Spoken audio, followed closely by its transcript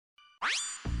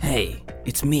Hey,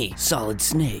 it's me, Solid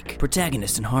Snake,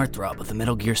 protagonist and heartthrob of the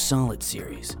Metal Gear Solid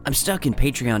series. I'm stuck in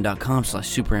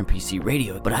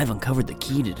patreon.com/SuperNPCRadio, but I've uncovered the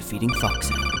key to defeating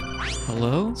Foxhound.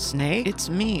 Hello? Snake? It's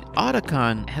me,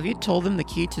 Otacon. Have you told them the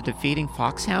key to defeating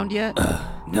Foxhound yet?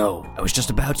 No. I was just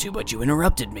about to, but you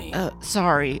interrupted me.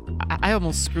 Sorry. I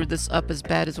almost screwed this up as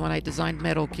bad as when I designed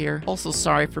Metal Gear. Also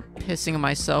sorry for pissing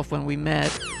myself when we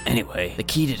met. Anyway, the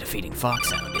key to defeating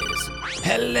Foxhound is...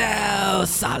 Hello,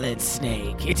 Solid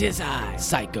Snake. It is I,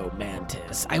 Psycho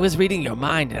Mantis. I was reading your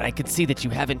mind and I could see that you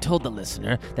haven't told the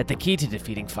listener that the key to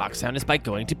defeating Foxhound is by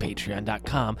going to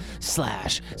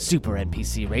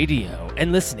patreon.com/SuperNPCRadio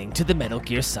and listening to the Metal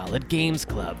Gear Solid Games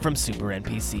Club from Super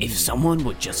NPC. If someone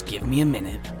would just give me a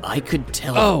minute, I could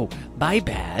tell... Oh, my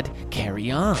bad.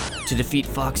 Carry on. To defeat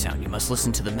Foxhound, you must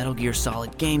listen to the Metal Gear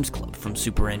Solid Games Club from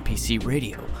Super NPC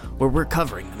Radio, where we're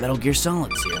covering the Metal Gear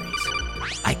Solid series.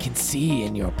 I can see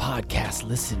in your podcast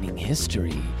listening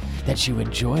history that you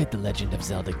enjoyed the Legend of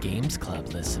Zelda Games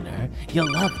Club, listener.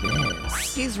 You'll love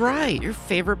this. He's right. Your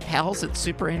favorite pals at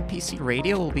Super NPC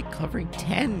Radio will be covering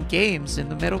 10 games in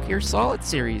the Metal Gear Solid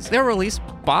series. They're released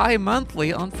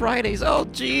bi-monthly on Fridays. Oh,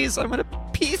 geez, I'm gonna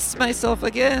piece myself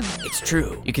again. It's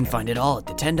true. You can find it all at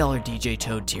the $10 DJ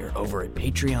Toad tier over at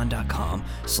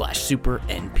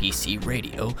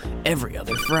patreon.com/SuperNPCRadio every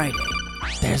other Friday.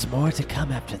 There's more to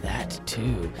come after that,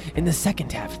 too. In the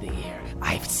second half of the year,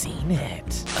 I've seen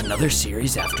it. Another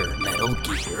series after Metal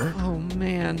Gear? Oh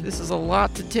man, this is a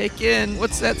lot to take in.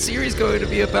 What's that series going to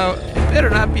be about? It better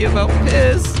not be about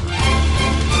piss.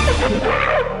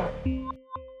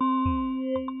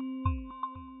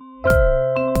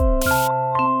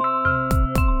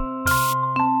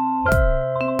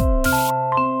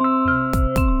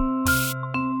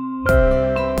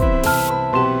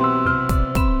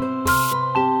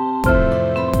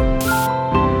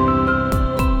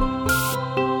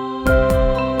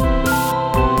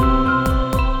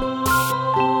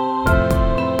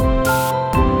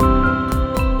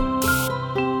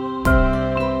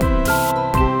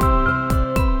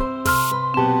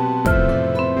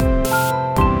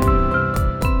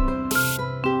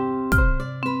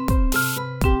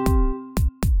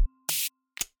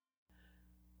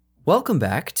 Welcome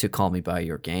back to Call Me By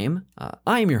Your Game.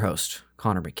 I am your host,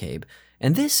 Connor McCabe,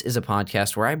 and this is a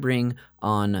podcast where I bring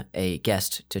on a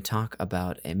guest to talk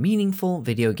about a meaningful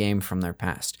video game from their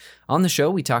past. On the show,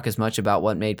 we talk as much about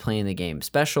what made playing the game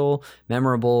special,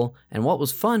 memorable, and what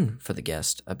was fun for the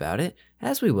guest about it,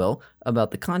 as we will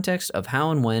about the context of how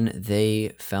and when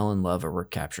they fell in love or were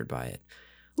captured by it.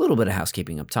 A little bit of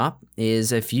housekeeping up top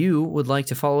is if you would like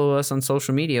to follow us on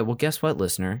social media, well, guess what,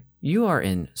 listener? You are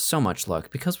in so much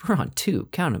luck because we're on two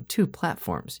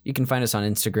platforms. You can find us on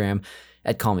Instagram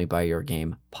at Call Me By Your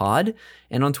Game Pod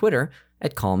and on Twitter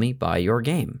at Call Me By Your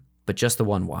Game, but just the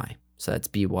one Y. So that's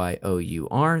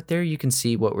BYOUR. There you can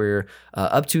see what we're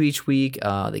up to each week,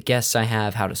 the guests I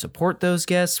have, how to support those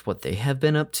guests, what they have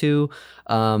been up to,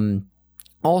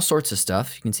 all sorts of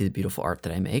stuff. You can see the beautiful art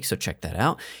that I make, so check that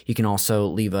out. You can also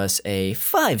leave us a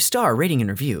 5-star rating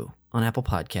and review on Apple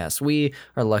Podcasts. We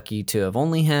are lucky to have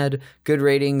only had good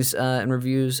ratings and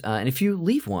reviews, and if you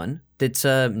leave one that's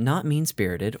not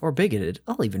mean-spirited or bigoted,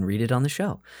 I'll even read it on the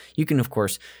show. You can, of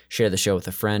course, share the show with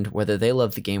a friend, whether they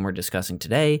love the game we're discussing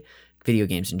today, video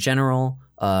games in general,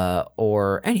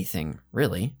 or anything,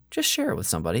 really. Just share it with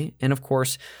somebody. And of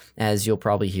course, as you'll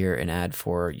probably hear an ad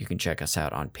for, you can check us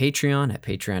out on Patreon at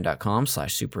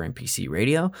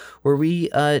patreon.com/SuperNPCRadio, where we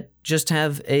just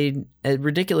have a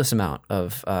ridiculous amount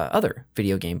of other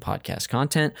video game podcast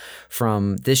content,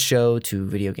 from this show to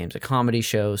Video Games, a Comedy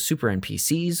Show, Super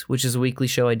NPCs, which is a weekly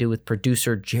show I do with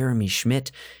producer Jeremy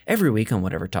Schmidt every week on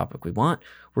whatever topic we want.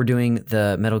 We're doing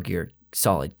the Metal Gear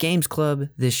Solid Games Club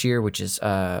this year, which is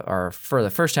for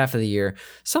the first half of the year,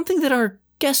 something that our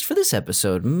guest for this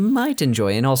episode might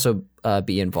enjoy and also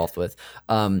be involved with.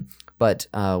 But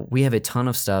we have a ton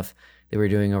of stuff that we're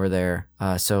doing over there.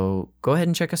 So go ahead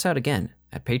and check us out again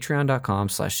at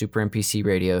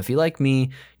patreon.com/SuperNPCRadio. If you like me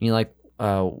and you like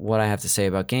what I have to say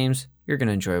about games, you're going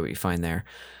to enjoy what you find there.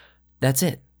 That's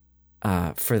it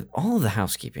for all of the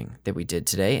housekeeping that we did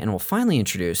today. And we'll finally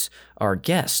introduce our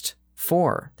guest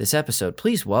for this episode.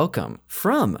 Please welcome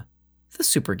from the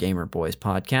Super Gamer Boys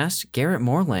podcast, Garrett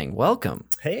Morlang. Welcome.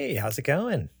 Hey, how's it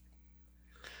going?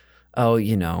 Oh,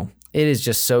 you know, it is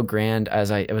just so grand. As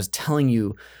I was telling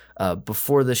you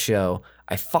before the show,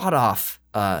 I fought off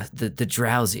the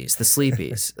drowsies, the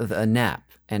sleepies, a nap.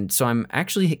 And so I'm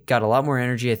actually got a lot more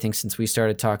energy, I think, since we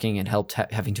started talking and helped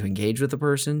having to engage with the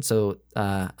person. So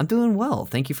I'm doing well.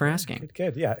 Thank you for asking.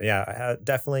 Good. Yeah.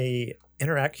 Definitely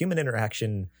human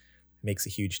interaction makes a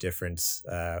huge difference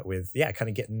with kind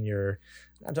of getting your,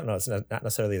 I don't know, it's not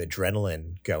necessarily the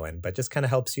adrenaline going, but just kind of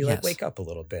helps you like wake up a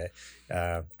little bit.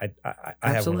 I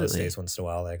have one of those days once in a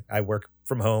while. Like I work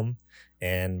from home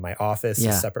and my office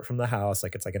is separate from the house.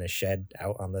 Like it's like in a shed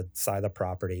out on the side of the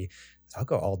property. So I'll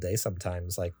go all day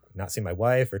sometimes, like not see my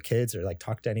wife or kids or like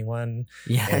talk to anyone.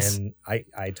 Yes. And I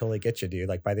totally get you, dude.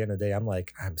 Like by the end of the day, I'm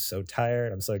like, I'm so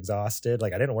tired. I'm so exhausted.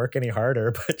 Like I didn't work any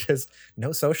harder, but just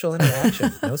no social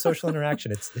interaction. No social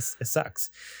interaction. It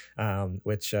sucks.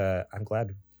 Which I'm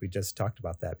glad we just talked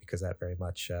about that, because that very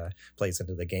much plays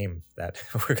into the game that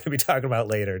we're going to be talking about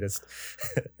later. Just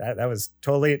that was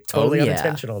totally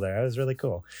unintentional there. That was really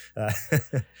cool.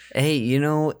 Hey,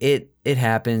 it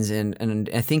happens, and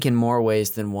I think in more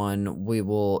ways than one,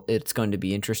 it's going to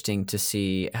be interesting to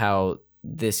see how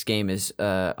this game is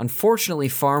unfortunately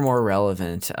far more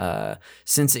relevant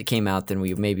since it came out than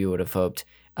we maybe would have hoped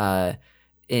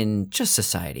in just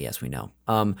society as we know.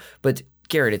 But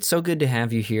Garrett, it's so good to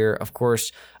have you here. Of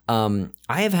course, I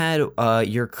have had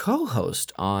your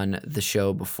co-host on the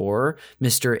show before,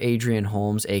 Mr. Adrian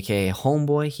Holmes, aka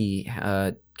Homeboy. He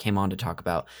came on to talk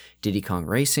about Diddy Kong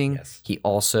Racing. Yes. He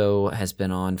also has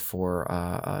been on for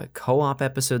a co-op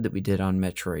episode that we did on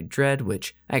Metroid Dread,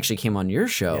 which actually came on your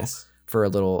show for a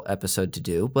little episode to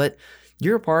do. But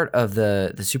you're a part of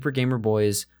the Super Gamer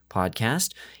Boys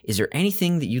podcast. Is there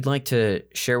anything that you'd like to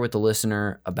share with the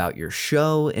listener about your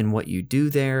show and what you do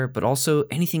there, but also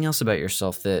anything else about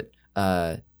yourself that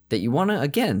you want to,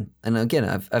 again,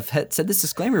 I've said this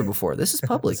disclaimer before. This is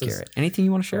public, Garrett. Anything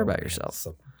you want to share about yourself?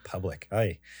 So public.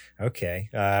 Okay.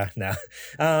 Now,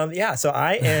 so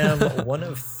I am one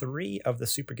of 3 of the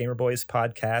Super Gamer Boys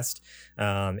podcast.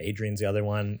 Adrian's the other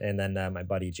one. And then my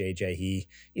buddy JJ,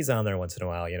 he's on there once in a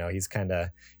while. He's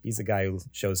the guy who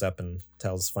shows up and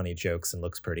tells funny jokes and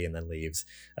looks pretty and then leaves.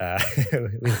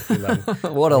 We love,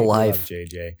 what a life. Love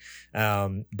JJ.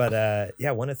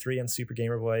 But one of 3 on Super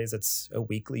Gamer Boys. It's a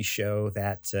weekly show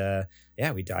that,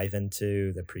 we dive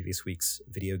into the previous week's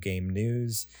video game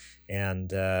news and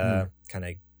kind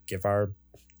of give our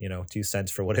 2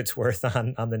 cents for what it's worth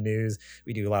on the news.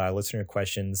 We do a lot of listener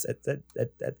questions.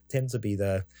 That tends to be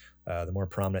the more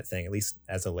prominent thing, at least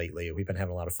as of lately. We've been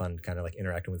having a lot of fun kind of like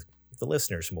interacting with the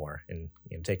listeners more and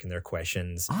taking their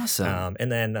questions. Awesome.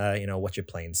 And then what you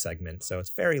playing segment. So it's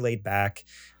very laid back.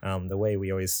 The way we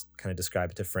always kind of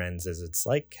describe it to friends is it's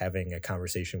like having a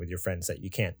conversation with your friends that you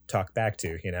can't talk back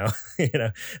to.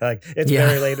 Like it's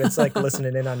very late. It's like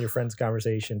listening in on your friend's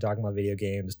conversation, talking about video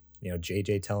games.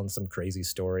 JJ telling some crazy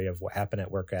story of what happened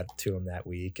at work to him that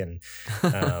week. And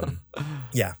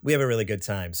we have a really good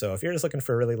time. So if you're just looking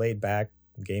for a really laid back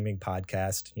gaming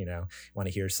podcast, want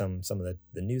to hear some of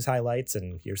the news highlights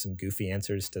and hear some goofy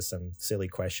answers to some silly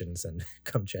questions, and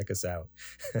come check us out.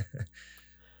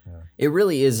 It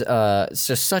really is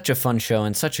just such a fun show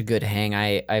and such a good hang.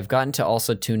 I've gotten to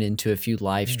also tune into a few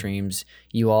live streams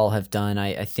you all have done.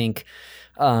 I think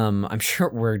I'm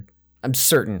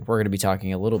certain we're going to be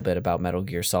talking a little bit about Metal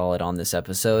Gear Solid on this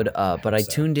episode, but I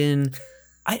tuned in.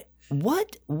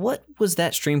 What was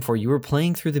that stream for? You were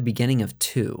playing through the beginning of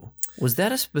 2. Was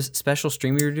that a special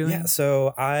stream you were doing? Yeah,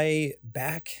 so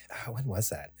when was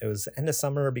that? It was end of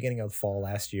summer or beginning of the fall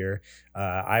last year.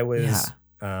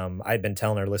 I'd been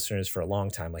telling our listeners for a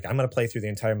long time, like, I'm going to play through the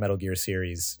entire Metal Gear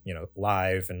series,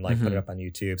 live and put it up on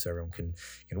YouTube so everyone can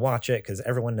watch it, because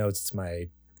everyone knows it's my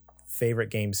favorite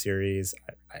game series.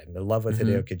 I'm in love with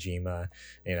Hideo Kojima,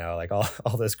 like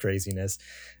all this craziness.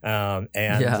 So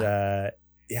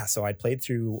I played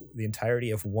through the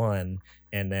entirety of 1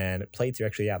 and then played through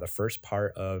the first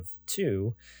part of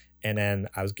 2. And then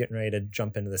I was getting ready to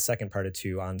jump into the second part of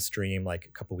 2 on stream like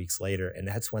a couple weeks later. And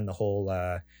that's when the whole,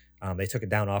 they took it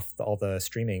down off all the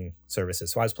streaming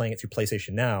services. So I was playing it through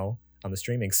PlayStation Now on the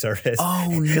streaming service. Oh,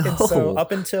 no. And so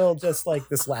up until just like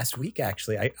this last week,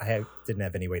 actually, I didn't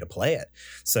have any way to play it.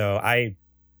 So I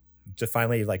just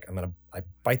finally I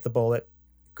bite the bullet,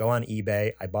 go on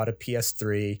eBay. I bought a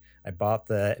PS3. I bought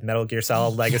the Metal Gear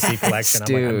Solid Legacy Collection.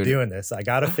 I'm like, I'm doing this. I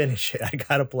got to finish it. I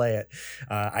got to play it.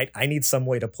 I need some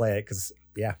way to play it, because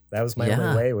that was my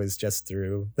only way, was just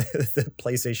through the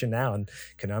PlayStation Now, and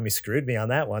Konami screwed me on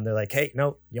that one. They're like, hey,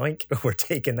 no, yoink, we're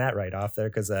taking that right off there,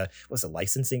 because was it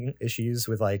licensing issues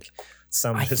with like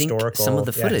some historical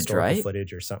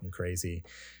footage or something crazy.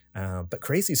 But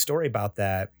crazy story about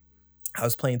that. I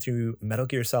was playing through Metal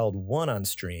Gear Solid 1 on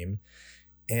stream,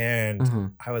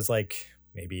 and I was like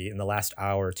maybe in the last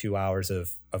hour, 2 hours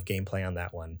of gameplay on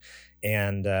that one.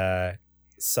 And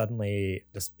suddenly,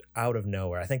 just out of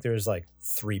nowhere, I think there's like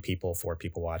 4 people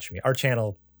watching me. Our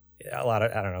channel a lot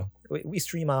of, I don't know, we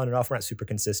stream on and off. We're not super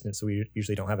consistent, so we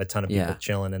usually don't have a ton of people Yeah.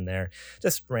 chilling in there.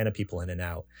 Just random people in and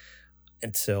out.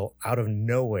 Until out of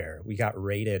nowhere, we got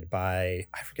raided by,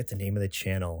 I forget the name of the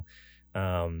channel,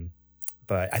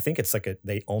 but I think it's like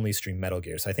they only stream Metal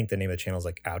Gear. So I think the name of the channel is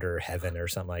like Outer Heaven or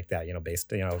something like that.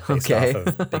 Based Okay.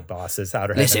 off of Big Boss's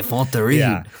Outer Laissez Heaven.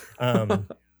 Fontaine. Yeah.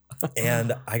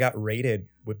 And I got raided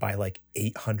by like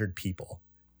 800 people.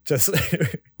 Just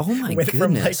Oh my went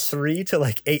from like goodness. 3 to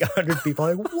like 800 people.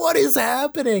 I'm like, what is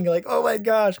happening? Like, oh my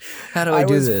gosh. How do I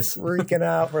do was this? freaking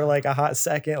out for like a hot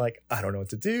second. Like, I don't know what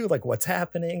to do. Like, what's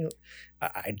happening?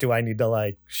 Do I need to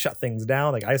like shut things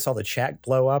down? Like, I saw the chat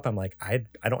blow up. I'm like, I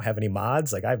don't have any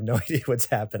mods. Like, I have no idea what's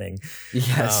happening.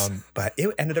 Yes. But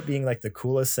it ended up being like the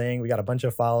coolest thing. We got a bunch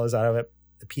of follows out of it.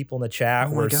 The people in the chat Oh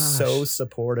my were gosh. so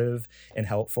supportive and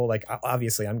helpful. Like,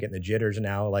 obviously I'm getting the jitters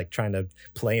now, like trying to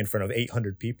play in front of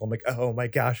 800 people. I'm like, oh my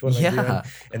gosh, what am I doing? Yeah.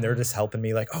 And they're just helping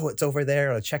me like, oh, it's over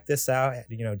there. Check this out.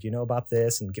 Do you know about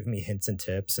this? And giving me hints and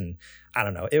tips. And I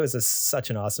don't know. It was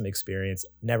such an awesome experience.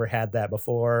 Never had that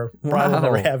before. Probably Wow.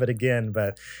 never have it again.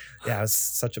 But yeah, it was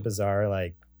such a bizarre,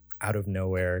 like out of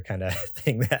nowhere kind of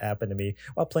thing that happened to me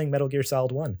while playing Metal Gear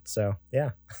Solid 1. So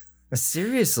yeah.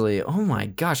 Seriously. Oh my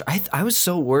gosh. I was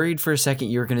so worried for a second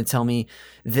you were going to tell me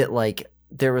that like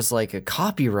there was like a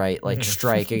copyright like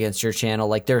strike against your channel.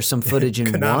 Like there's some footage in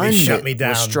Konami one shut that me down.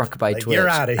 was struck by Like, Twitch. you're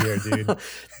out of here, dude.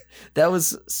 That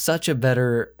was such a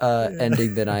better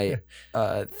ending than I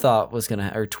thought was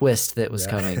gonna, or twist that was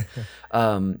Yeah. coming.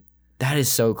 That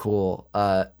is so cool.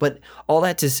 But all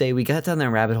that to say, we got down that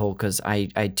rabbit hole because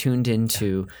I tuned in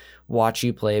to watch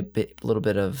you play a little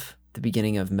bit of the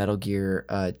beginning of Metal Gear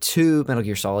 2, Metal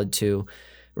Gear Solid 2,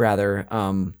 rather,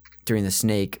 during the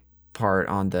Snake part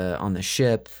on the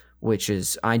ship, which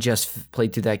is, I just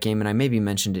played through that game and I maybe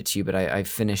mentioned it to you, but I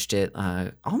finished it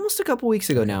almost a couple weeks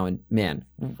ago now. And man,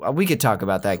 we could talk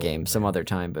about that game some other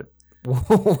time, but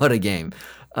what a game.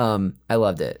 I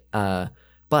loved it.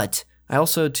 But I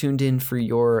also tuned in for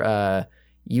your,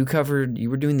 you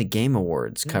were doing the Game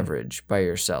Awards coverage by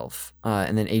yourself.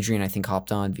 And then Adrian, I think,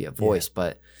 hopped on via voice,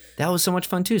 but that was so much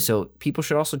fun too. So people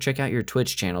should also check out your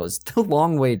Twitch channel. It's a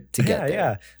long way to get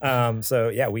there. Yeah. So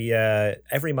yeah, we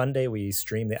every Monday we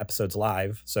stream the episodes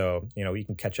live. So, you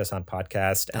can catch us on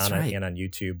podcast and on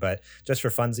YouTube. But just for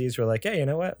funsies, we're like, hey, you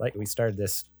know what? Like we started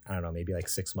this, I don't know, maybe like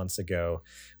 6 months ago,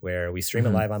 where we stream it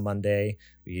live on Monday.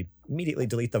 We immediately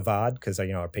delete the VOD because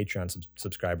our Patreon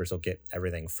subscribers will get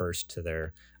everything first to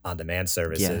their on-demand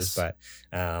services. Yes. But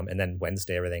and then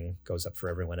Wednesday everything goes up for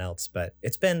everyone else. But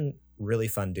it's been really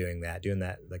fun doing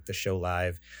that like the show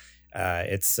live.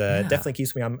 It's definitely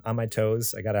keeps me on my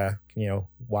toes. I gotta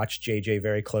watch JJ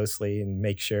very closely and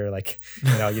make sure, like,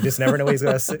 you just never know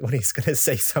when he's gonna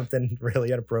say something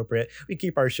really inappropriate. We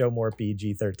keep our show more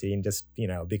PG-13 just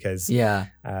because we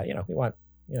want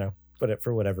put it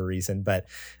for whatever reason. But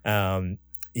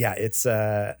it's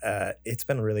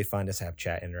been really fun to have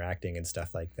chat interacting and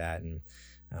stuff like that. And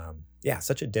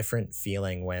such a different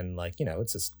feeling when, like,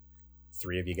 it's just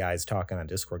 3 of you guys talking on a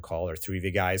Discord call, or 3 of you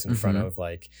guys in front of,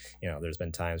 like, there's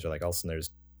been times where, like, all of a sudden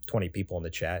there's 20 people in the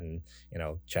chat and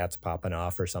chat's popping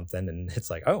off or something, and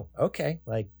it's like, oh, okay,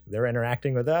 like they're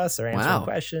interacting with us, they're answering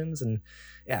questions, and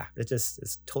it's a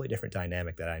totally different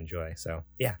dynamic that I enjoy. So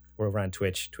we're over on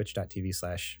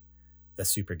twitch.tv/the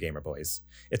Super Gamer Boys.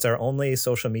 It's our only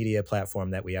social media platform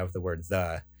that we have the word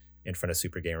 "the" in front of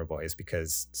Super Gamer Boys,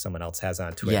 because someone else has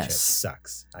on Twitch. Yes. And it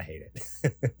sucks. I hate it.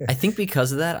 I think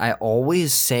because of that, I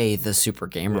always say the Super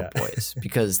Gamer Boys,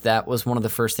 because that was one of the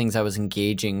first things I was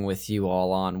engaging with you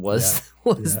all on was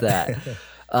that.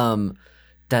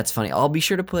 That's funny. I'll be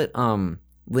sure to put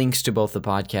links to both the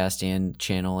podcast and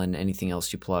channel and anything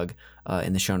else you plug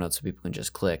in the show notes so people can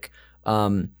just click.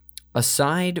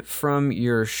 Aside from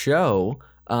your show,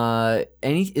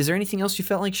 is there anything else you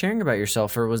felt like sharing about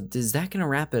yourself, or is that going to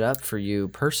wrap it up for you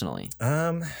personally?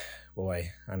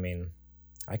 Boy, I mean,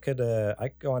 I could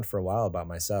go on for a while about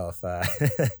myself.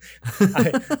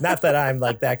 Not that I'm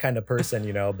like that kind of person,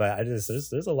 but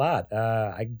there's a lot.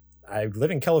 I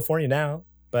live in California now,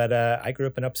 but I grew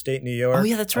up in upstate New York. Oh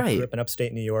yeah, that's right. I grew up in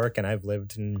upstate New York, and I've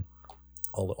lived in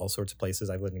all sorts of places.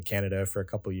 I've lived in Canada for a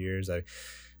couple of years.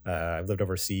 I've lived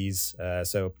overseas.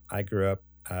 So I grew up,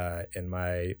 and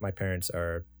my parents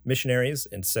are missionaries,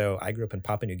 and so I grew up in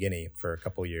Papua New Guinea for a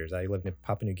couple of years. I lived in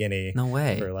Papua New Guinea No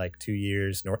way. for like 2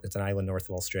 years. It's an island north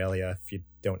of Australia. If you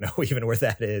don't know even where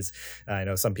that is, I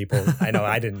know some people. I know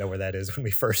I didn't know where that is when we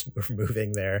first were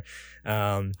moving there.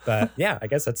 But yeah, I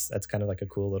guess that's kind of like a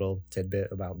cool little tidbit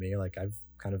about me. Like, I've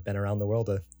kind of been around the world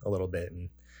a little bit, and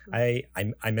I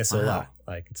miss it a lot.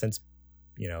 Like, since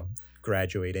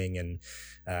graduating and,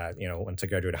 once I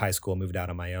graduated high school, moved out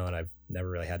on my own. I've never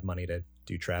really had money to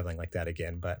do traveling like that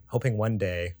again, but hoping one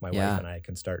day my wife and I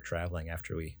can start traveling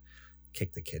after we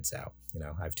kick the kids out.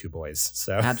 I have 2 boys,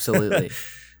 so. Absolutely.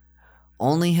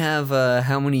 Only have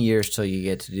how many years till you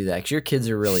get to do that? Because your kids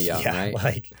are really young, right?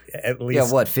 Like at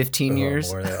least. 15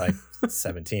 years? More than like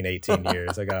 17, 18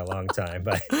 years. I got a long time,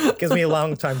 but it gives me a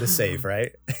long time to save,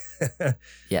 right?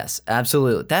 Yes,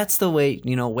 absolutely. That's the way,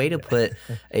 way to put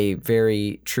a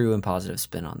very true and positive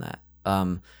spin on that.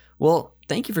 Well,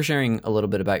 thank you for sharing a little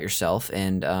bit about yourself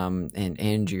and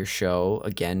your show.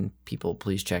 Again, people,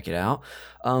 please check it out.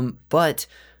 But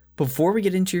before we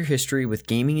get into your history with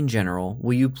gaming in general,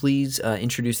 will you please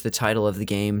introduce the title of the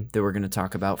game that we're going to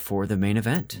talk about for the main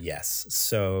event? Yes.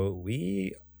 So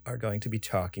we are going to be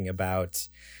talking about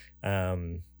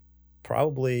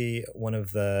probably one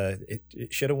of it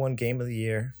should have won Game of the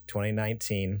Year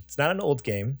 2019. It's not an old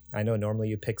game. I know normally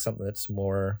you pick something that's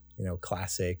more,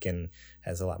 classic and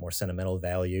has a lot more sentimental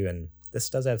value. And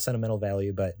this does have sentimental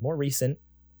value, but more recent.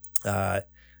 The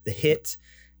hit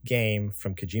game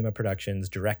from Kojima Productions,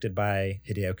 directed by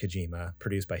Hideo Kojima,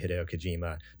 produced by Hideo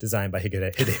Kojima, designed by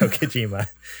Hideo Kojima.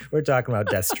 We're talking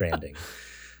about Death Stranding.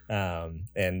 I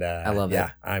love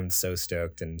it. I'm so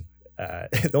stoked. And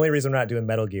the only reason we're not doing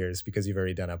Metal Gear is because you've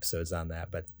already done episodes on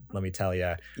that. But let me tell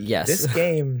you, yes, this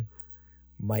game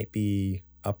might be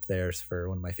up there for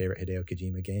one of my favorite Hideo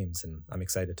Kojima games, and I'm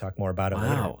excited to talk more about it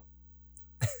later.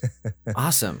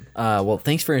 Awesome. Well,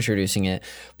 thanks for introducing it,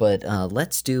 but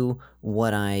let's do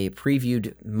what I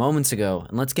previewed moments ago,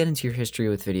 and let's get into your history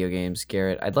with video games.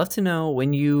 Garrett, I'd love to know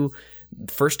when you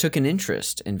first took an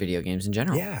interest in video games in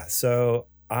general. Yeah, so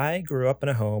I grew up in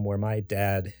a home where my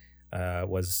dad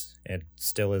was, and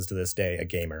still is to this day, a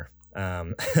gamer.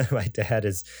 My dad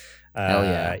is,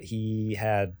 he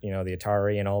had, the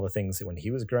Atari and all the things when he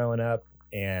was growing up.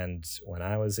 And when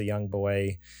I was a young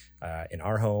boy, in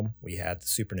our home, we had the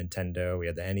Super Nintendo, we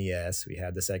had the NES, we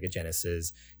had the Sega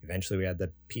Genesis. Eventually, we had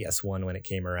the PS1 when it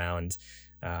came around.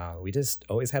 We just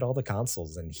always had all the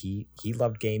consoles, and he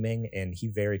loved gaming, and he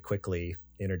very quickly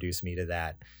introduced me to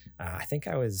that. I think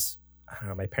I don't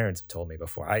know, my parents have told me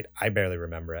before. I barely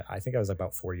remember it. I think I was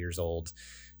about 4 years old,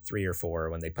 3 or 4,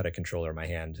 when they put a controller in my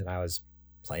hand, and I was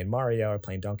playing Mario or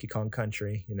playing Donkey Kong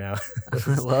Country. I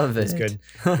love it. It's good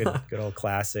old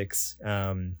classics.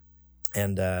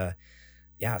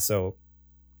 So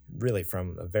really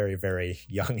from a very, very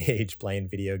young age playing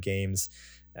video games.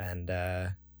 And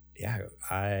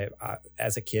I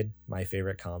as a kid, my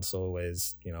favorite console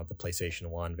was, the PlayStation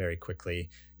 1 very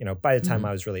quickly. By the time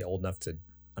I was really old enough to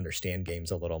understand games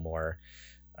a little more,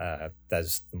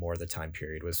 that's more the time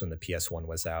period was when the PS1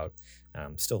 was out.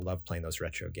 Still love playing those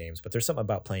retro games, but there's something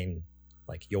about playing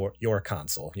like your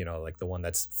console, like the one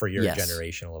that's for your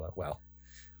generation a little bit. Well,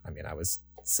 I mean, I was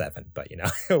 7, but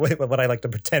what I like to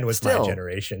pretend was my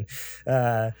generation.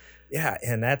 And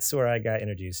that's where I got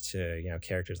introduced to,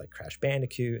 characters like Crash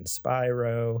Bandicoot and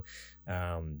Spyro,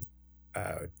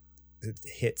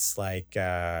 hits like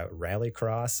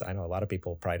Rallycross. I know a lot of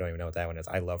people probably don't even know what that one is.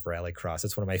 I love Rallycross.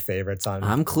 It's one of my favorites on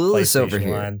I'm clueless over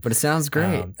here, 1. but it sounds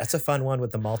great. That's a fun one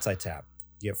with the multi-tap.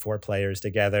 You get 4 players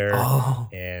together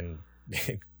and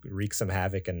wreak some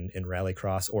havoc in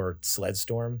Rallycross. Or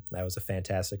Sledstorm. That was a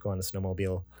fantastic one, a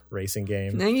snowmobile racing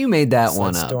game. Now you made that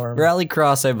one up.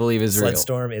 Rallycross, I believe, is real.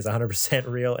 Sledstorm is 100%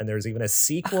 real, and there's even a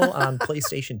sequel on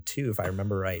PlayStation 2, if I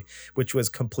remember right, which was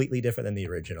completely different than the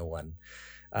original one.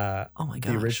 Oh my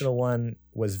gosh. The original one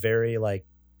was very it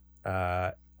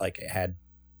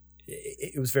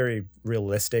was very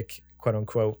realistic, quote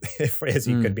unquote, as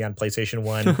you could be on PlayStation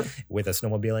 1 with a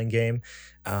snowmobiling game.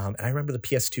 And I remember the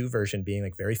PS2 version being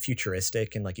like very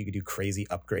futuristic, and like you could do crazy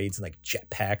upgrades and like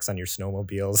jetpacks on your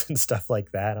snowmobiles and stuff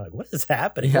like that. I'm like, what is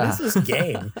happening? Yeah. What is this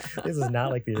game? This is not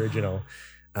like the original.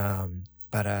 And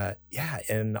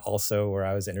also where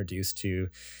I was introduced to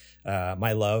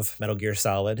my love, Metal Gear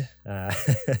Solid.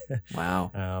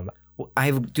 Wow.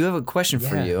 I do have a question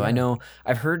for you. Yeah. I know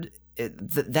I've heard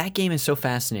that game is so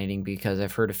fascinating because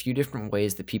I've heard a few different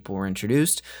ways that people were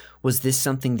introduced. Was this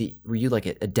something that, were you like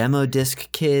a demo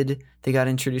disc kid that got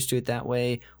introduced to it that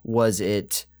way? Was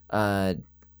it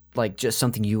like just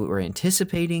something you were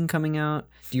anticipating coming out?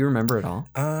 Do you remember at all?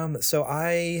 So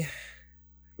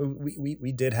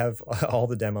we did have all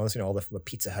the demos, all the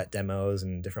Pizza Hut demos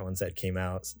and different ones that came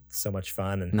out. So much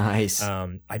fun. And nice.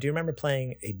 I do remember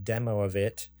playing a demo of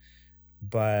it,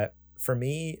 but for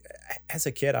me, as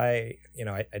a kid, I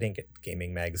didn't get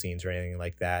gaming magazines or anything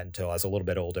like that until I was a little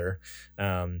bit older.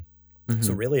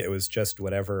 So really it was just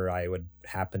whatever I would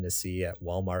happen to see at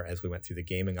Walmart as we went through the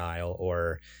gaming aisle,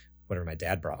 or whatever my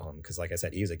dad brought home, because like I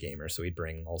said, he's a gamer, so he'd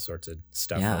bring all sorts of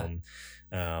stuff Yeah. home.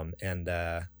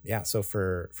 So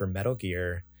for Metal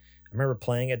Gear, I remember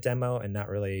playing a demo and not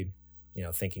really,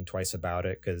 thinking twice about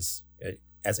it, because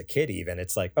as a kid even,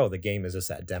 it's like, oh, the game is just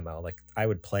that demo. Like I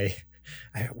would play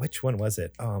which one was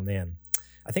it? Oh man,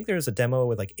 I think there was a demo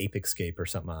with like Ape Escape or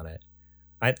something on it.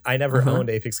 I never owned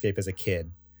Ape Escape as a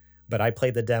kid, but I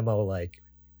played the demo like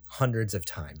hundreds of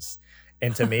times.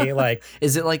 And to me, like,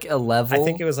 Is it like a level? I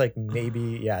think it was like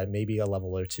maybe a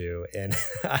level or two, and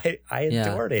I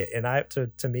adored it. And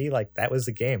to me, like, that was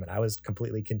the game, and I was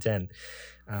completely content.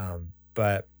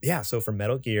 But yeah, so for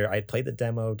Metal Gear, I played the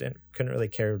demo, couldn't really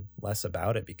care less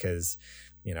about it, because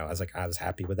I was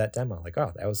happy with that demo. Like,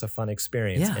 oh, that was a fun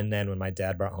experience. Yeah. And then when my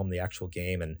dad brought home the actual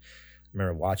game, and I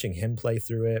remember watching him play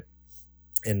through it,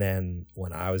 and then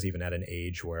when I was even at an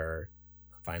age where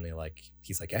finally, like,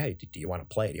 he's like, hey, do you want to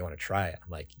play it? Do you want to try it? I'm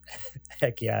like,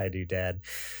 heck yeah, I do, Dad.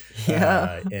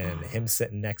 Yeah. And him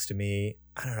sitting next to me,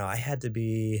 I don't know,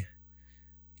 it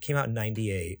came out in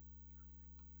 98,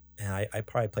 and I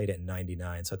probably played it in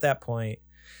 99. So at that point,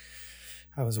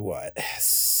 I was what,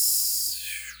 6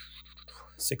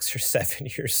 or 7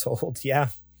 years old? Yeah.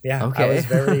 Okay. I was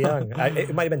very young.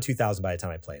 It might have been 2000 by the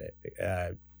time I played it,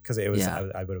 because it was, Yeah.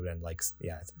 I would have been like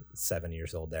 7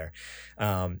 years old there.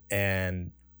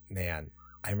 And man,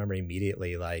 I remember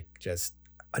immediately like just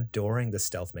adoring the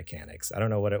stealth mechanics. I don't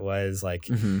know what it was, like,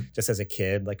 Mhm. just as a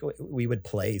kid, like we would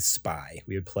play spy,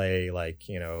 we would play like,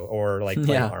 or like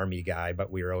play Yeah. army guy,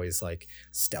 but we were always like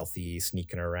stealthy,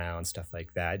 sneaking around, stuff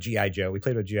like that. G.I. Joe, we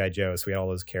played with G.I. Joe, so we had all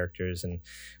those characters, and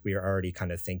we were already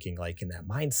kind of thinking like in that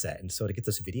mindset. And so to get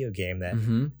this video game that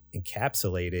Mhm.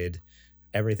 encapsulated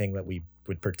everything that we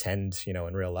would pretend,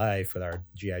 in real life with our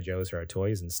G.I. Joes or our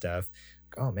toys and stuff.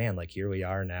 Oh man, like here we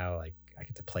are now, like I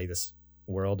get to play this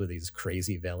world with these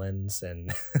crazy villains,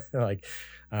 and like,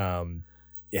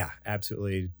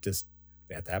 absolutely, just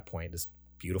at that point, just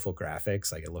beautiful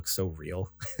graphics. Like it looks so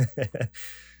real. And,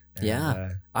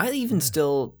 Yeah. I even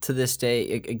still, to this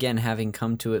day, again, having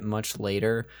come to it much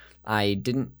later, I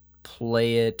didn't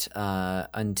play it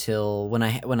until when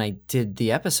I did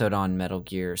the episode on Metal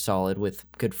Gear Solid with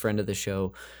a good friend of the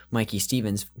show, Mikey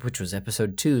Stevens, which was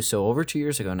episode 2, so over 2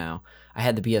 years ago now. I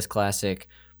had the BS Classic,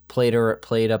 played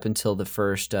up until the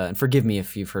first, and forgive me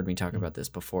if you've heard me talk about this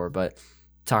before, but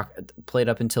played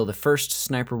up until the first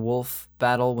Sniper Wolf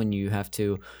battle, when you have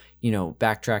to,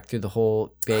 backtrack through the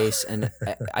whole base. And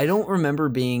I don't remember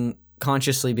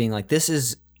consciously being like, this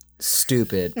is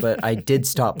stupid, but I did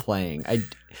stop playing. I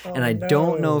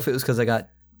don't know if it was because I got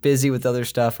busy with other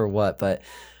stuff or what, but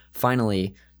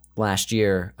finally last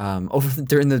year,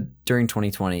 during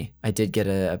 2020, I did get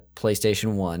a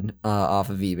PlayStation 1 off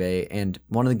of eBay, and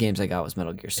one of the games I got was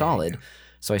Metal Gear Solid.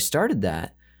 So I started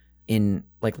that in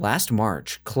like last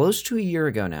March, close to a year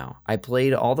ago now. I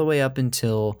played all the way up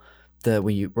until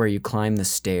where you climb the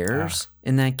stairs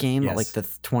in that game, yes. like the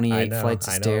 28 flights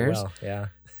of stairs. Well, yeah.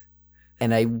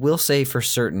 And I will say for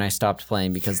certain I stopped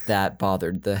playing because that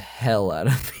bothered the hell out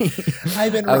of me.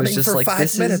 I've been I was running just for like,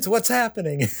 5 minutes. What's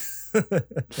happening?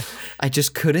 I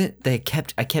just couldn't. I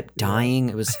kept dying.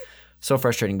 It was so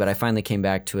frustrating, but I finally came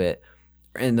back to it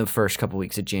in the first couple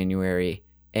weeks of January,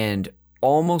 and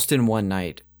almost in one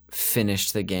night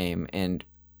finished the game and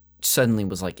suddenly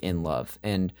was like in love.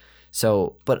 And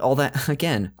so, but all that,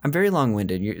 again, I'm very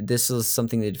long-winded. This is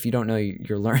something that if you don't know,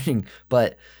 you're learning,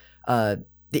 but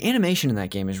the animation in that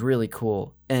game is really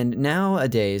cool. And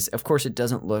nowadays, of course, it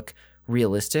doesn't look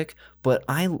realistic, but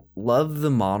I love the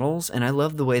models, and I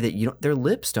love the way that their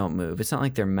lips don't move. It's not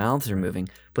like their mouths are moving,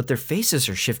 but their faces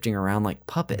are shifting around like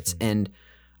puppets. Mm-hmm. And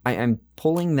I'm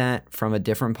pulling that from a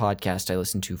different podcast I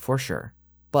listened to for sure.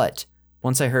 But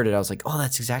once I heard it, I was like, oh,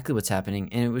 that's exactly what's happening.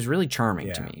 And it was really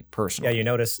charming to me personally. Yeah, you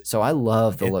notice. So I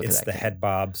love the look of that. It's the head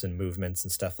bobs and movements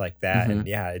and stuff like that. Mhm. And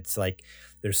yeah, it's like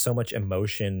there's so much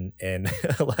emotion and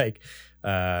like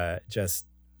just,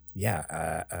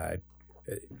 yeah,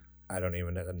 I don't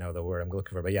even know the word I'm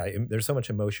looking for, but yeah, there's so much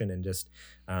emotion and just,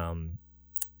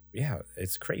 yeah,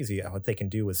 it's crazy what they can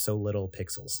do with so little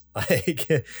pixels. Like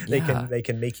they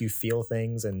can make you feel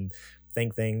things and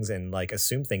think things and like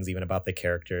assume things even about the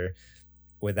character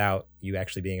without you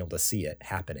actually being able to see it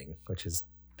happening, which is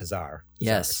bizarre.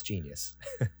 Yes. It's genius.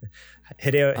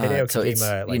 Hideo so it's,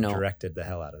 Kojima directed the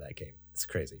hell out of that game. It's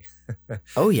crazy.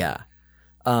 Oh yeah.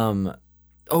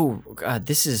 Oh God,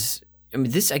 this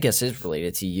I guess is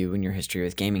related to you and your history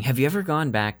with gaming. Have you ever gone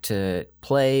back to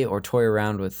play or toy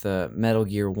around with Metal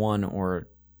Gear 1 or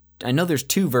I know there's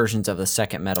 2 versions of the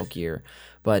second Metal Gear,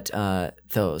 but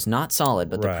those not Solid,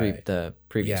 but Right. the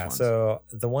previous Yeah, ones. so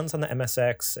the ones on the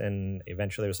MSX and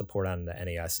eventually there's support on the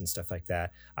NES and stuff like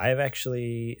that. I have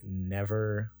actually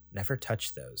never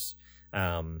touched those.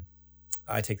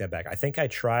 I take that back. I think I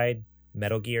tried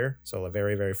Metal Gear, so the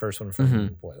very very first one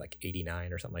from what, like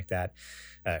 89 or something like that.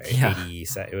 Yeah. 80,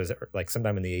 so it was like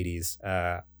sometime in the 80s.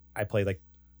 I played like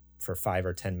for 5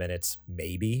 or 10 minutes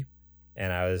maybe,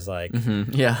 and I was like,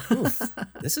 Yeah. oof,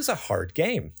 this is a hard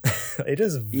game. It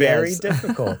is very Yes.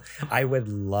 difficult. I would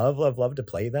love to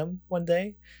play them one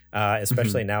day,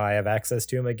 especially now I have access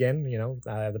to them again. You know,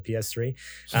 I have the PS3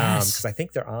 because I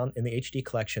think they're on in the HD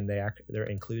collection. They're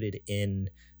included in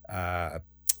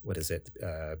what is it?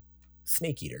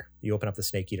 Snake Eater. You open up the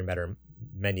Snake Eater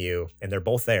menu, and they're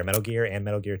both there, Metal Gear and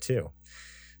Metal Gear 2.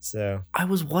 So I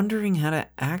was wondering how to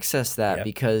access that Yep.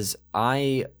 because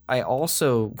I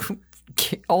also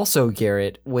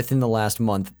Garrett within the last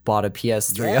month bought a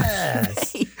PS3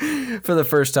 Yes. for the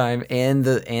first time, and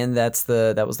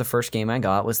that was the first game I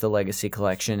got was the Legacy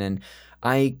Collection, and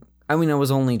I mean I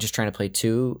was only just trying to play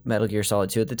 2 Metal Gear Solid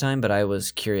 2 at the time, but I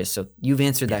was curious. So you've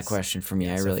answered that Yes. question for me.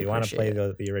 I So really if you want to appreciate play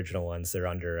it. the original ones, they're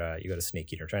under you go to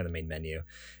Snake Eater, try in the main menu.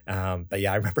 But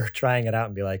yeah, I remember trying it out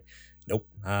and be like, nope,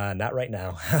 not right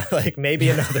now. Like maybe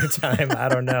another time. I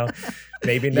don't know.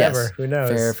 Maybe never. Yes. Who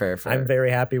knows? Fair. I'm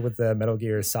very happy with the Metal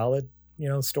Gear Solid,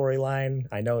 storyline.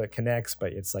 I know it connects,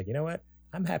 but it's like, you know what?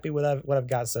 I'm happy with what I've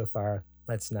got so far.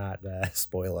 Let's not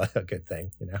spoil a good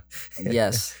thing,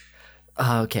 Yes.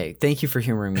 Okay. Thank you for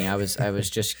humoring me. I was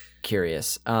just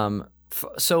curious.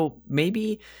 So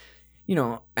maybe,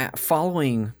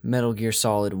 following Metal Gear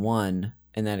Solid 1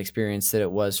 and that experience that it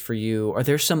was for you, are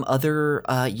there some other,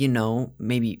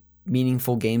 maybe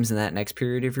meaningful games in that next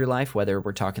period of your life, whether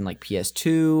we're talking like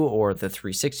PS2 or the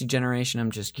 360 generation?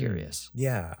 I'm just curious.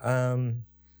 Yeah.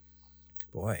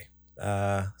 Boy,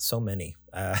 so many.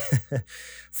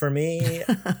 For me,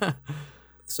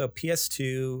 so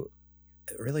PS2,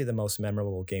 really the most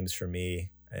memorable games for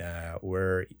me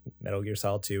were Metal Gear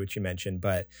Solid 2, which you mentioned,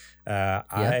 but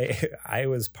I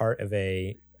was part of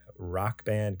a Rock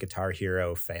Band Guitar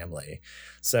Hero family.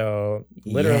 So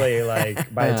literally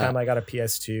like by the time I got a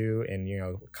PS2 and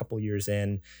a couple years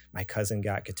in, my cousin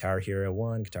got Guitar Hero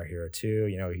 1, Guitar Hero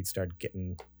 2, he'd start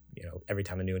getting, every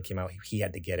time a new one came out, he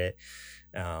had to get it.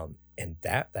 And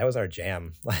that was our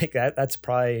jam. Like that's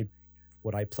probably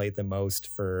what I played the most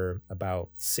for about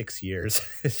 6 years.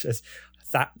 It's just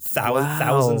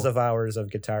thousands of hours of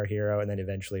Guitar Hero, and then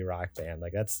eventually Rock Band.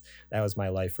 Like that was my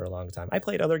life for a long time. I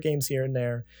played other games here and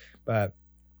there, but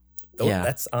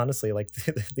that's honestly like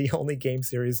the only game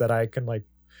series that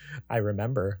I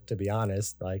remember, to be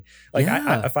honest.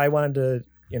 If I wanted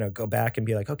to go back and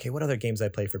be like, okay, what other games I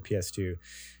played for PS2?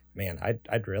 Man,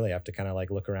 I'd really have to kind of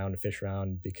like look around and fish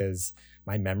around, because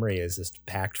my memory is just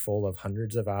packed full of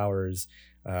hundreds of hours,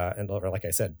 and like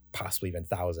I said, possibly even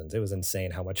thousands. It was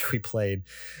insane how much we played.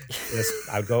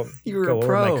 I'd go over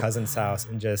to my cousin's house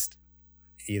and just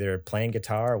either playing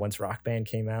guitar, or once Rock Band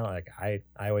came out, like I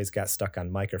always got stuck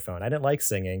on microphone. I didn't like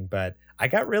singing, but I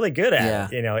got really good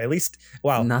at it, at least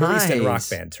in Rock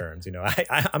Band terms.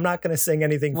 I'm not going to sing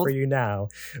anything for you now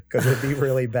because it'd be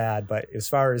really bad, but as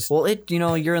far as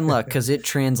you're in luck because it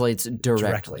translates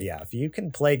directly. Yeah, if you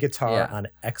can play guitar on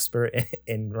expert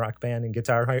in Rock Band and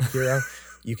Guitar Hero,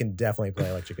 you can definitely play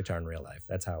electric guitar in real life.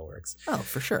 That's how it works. Oh,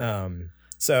 for sure.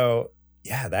 So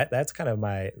yeah, that's kind of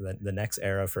the next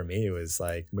era for me, was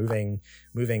like moving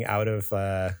out of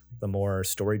the more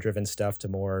story driven stuff to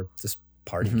more just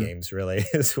party games. Really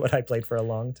is what I played for a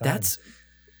long time.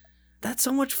 That's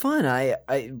so much fun.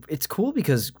 It's cool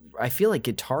because I feel like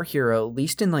Guitar Hero, at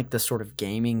least in like the sort of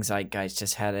gaming zeitgeist,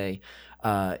 just had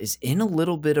is in a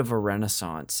little bit of a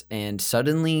renaissance, and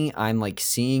suddenly I'm like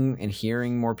seeing and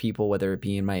hearing more people, whether it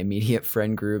be in my immediate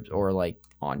friend group or like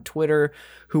on Twitter,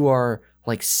 who are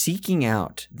like seeking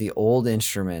out the old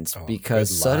instruments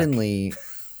because suddenly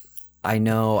I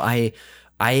know I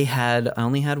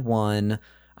only had one.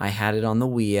 I had it on the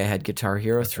Wii. I had Guitar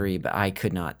Hero 3, but I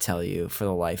could not tell you for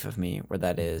the life of me where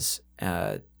that is.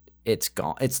 It's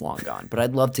gone. It's long gone, but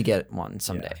I'd love to get one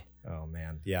someday. Yeah. Oh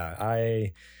man. Yeah.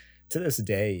 I to this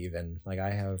day, even like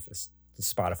I have the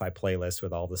Spotify playlist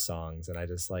with all the songs, and I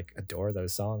just like adore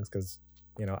those songs because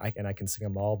I can sing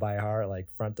them all by heart, like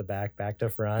front to back to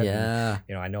front. Yeah.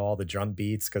 And, I know all the drum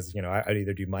beats because I'd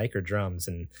either do mic or drums,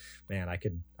 and man, I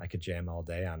could jam all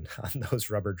day on those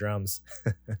rubber drums.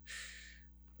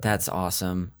 That's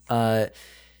awesome.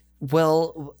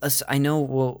 Well, I know.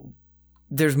 Well,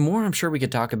 there's more I'm sure we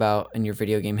could talk about in your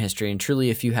video game history, and truly,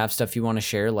 if you have stuff you want to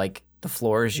share, like the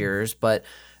floor is yours. But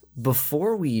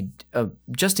before we,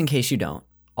 just in case you don't,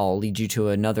 I'll lead you to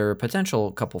another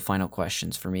potential couple final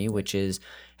questions for me, which is,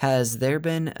 has there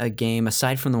been a game,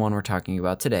 aside from the one we're talking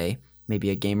about today, maybe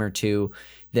a game or two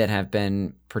that have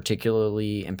been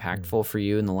particularly impactful for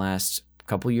you in the last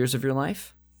couple years of your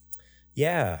life?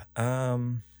 Yeah.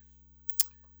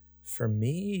 For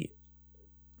me,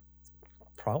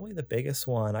 probably the biggest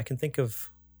one, I can think of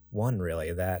one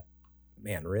really that,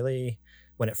 man, really,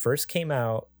 when it first came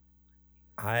out,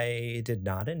 I did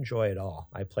not enjoy it all.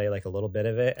 I played like a little bit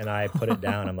of it and I put it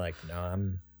down. I'm like, no,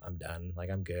 I'm done. Like,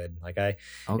 I'm good. Like it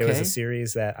was a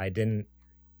series that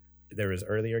there was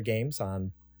earlier games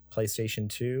on PlayStation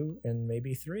 2 and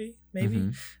maybe 3,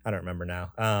 maybe. I don't remember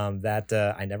now.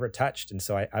 That I never touched. And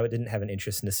so I didn't have an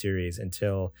interest in the series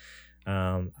until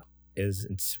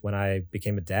it's when I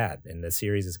became a dad, and the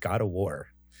series is God of War.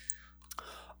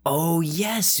 Oh,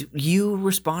 yes. You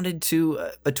responded to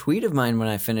a tweet of mine when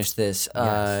I finished this.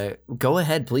 Yes. Go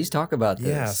ahead. Please talk about this.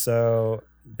 Yeah. So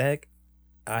that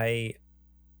I'd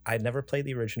never played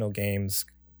the original games,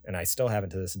 and I still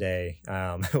haven't to this day,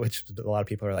 which a lot of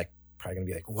people are like, probably going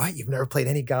to be like, what? You've never played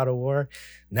any God of War?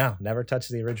 No, never touched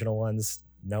the original ones.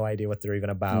 No idea what they're even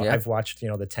about. Yep. I've watched, the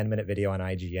 10-minute video on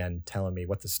IGN telling me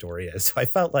what the story is. So I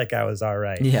felt like I was all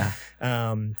right. Yeah.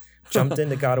 Jumped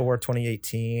into God of War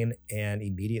 2018 and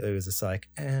immediately was just like,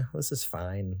 this is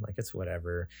fine. Like, it's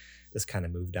whatever. Just kind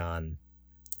of moved on.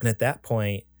 And at that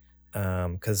point,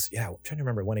 I'm trying to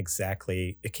remember when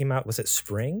exactly it came out. Was it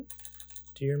spring?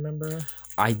 Do you remember?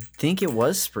 I think it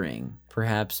was spring,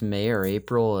 perhaps May or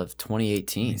April of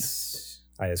 2018.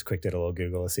 I just quick did a little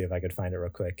Google to see if I could find it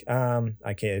real quick.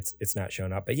 I can't. It's not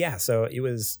showing up. But yeah, so it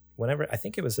was I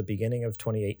think it was the beginning of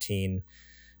 2018.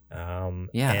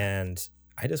 And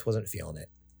I just wasn't feeling it.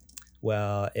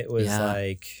 Well, it was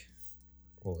like,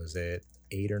 what was it?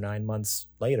 8 or 9 months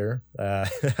later,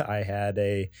 I had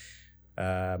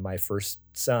my first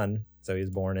son. So he was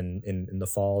born in the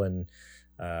fall in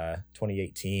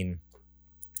 2018,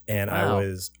 and wow. I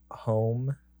was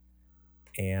home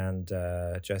and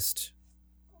just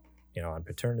on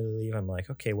paternity leave. I'm like,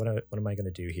 okay, what am I going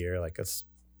to do here? Like, let's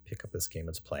pick up this game,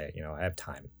 let's play it. I have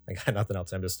time. I got nothing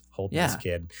else. I'm just holding this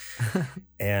kid.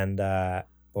 And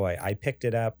boy, I picked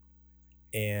it up,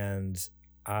 and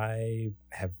I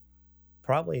have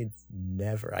probably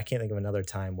never, I can't think of another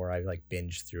time where I like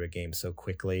binged through a game so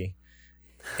quickly.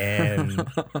 And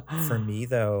for me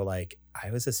though, like,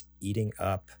 I was just eating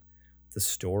up the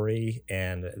story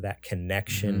and that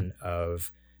connection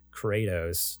of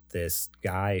Kratos, this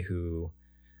guy who,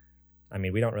 I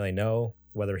mean, we don't really know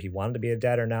whether he wanted to be a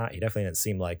dad or not. He definitely didn't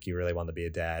seem like he really wanted to be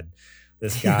a dad.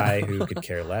 This guy who could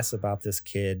care less about this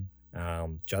kid,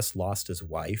 just lost his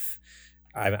wife.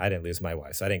 I didn't lose my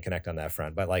wife, so I didn't connect on that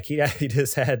front. But like he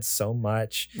just had so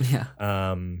much,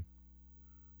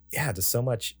 just so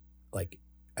much like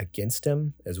against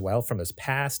him as well from his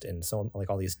past, and so like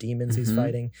all these demons he's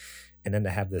fighting. And then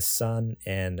to have this son,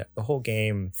 and the whole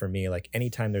game for me, like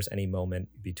anytime there's any moment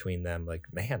between them, like,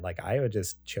 man, like I would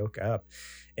just choke up.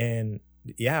 And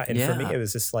for me, it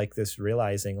was just like this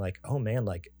realizing like, oh man,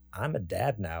 like I'm a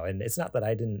dad now. And it's not that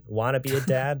I didn't want to be a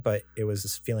dad, but it was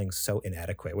just feeling so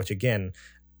inadequate, which again,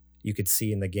 you could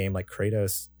see in the game, like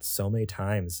Kratos so many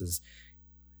times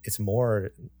it's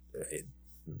more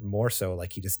so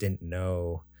like he just didn't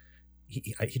know.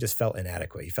 He just felt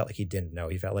inadequate. He felt like he didn't know.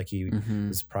 He felt like he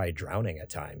was probably drowning at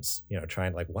times,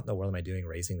 trying like, what in the world am I doing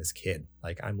raising this kid?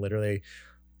 Like, I'm literally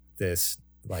this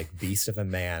like beast of a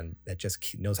man that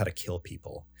just knows how to kill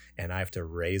people. And I have to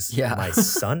raise my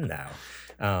son now.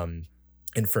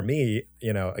 And for me,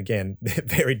 again,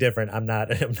 very different. I'm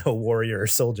no warrior or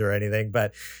soldier or anything,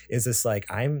 but it's just like,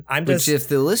 I'm just. Which if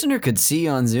the listener could see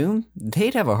on Zoom,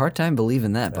 they'd have a hard time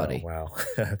believing that, buddy. Oh, wow.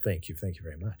 Thank you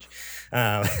very much.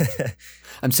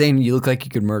 I'm saying you look like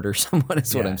you could murder someone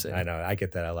is what I'm saying. I know. I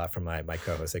get that a lot from my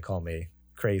co-hosts. They call me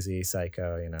crazy,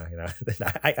 psycho,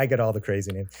 I get all the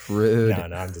crazy names. Rude.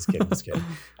 No, I'm just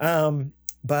kidding.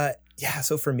 But yeah,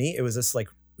 so for me, it was just like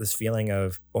this feeling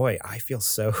of, boy, I feel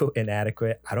so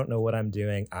inadequate. I don't know what I'm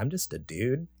doing. I'm just a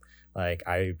dude. Like,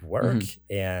 I work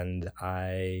and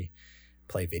I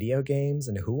play video games,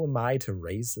 and who am I to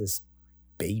raise this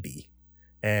baby?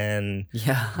 And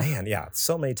man,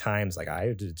 so many times like I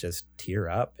would just tear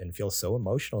up and feel so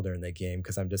emotional during the game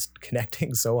because I'm just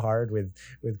connecting so hard with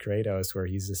Kratos, where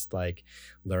he's just like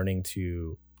learning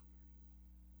to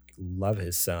love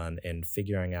his son and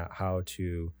figuring out how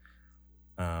to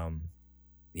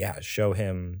show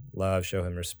him love, show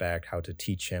him respect, how to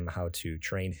teach him, how to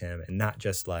train him, and not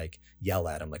just like yell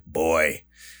at him like, boy,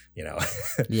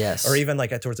 Yes. Or even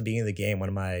like towards the beginning of the game,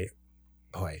 it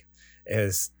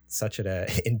was such an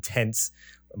intense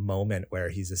moment where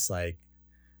he's just like,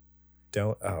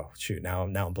 now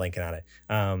I'm blanking on it.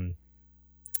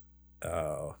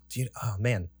 Oh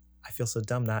man, I feel so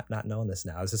dumb not knowing this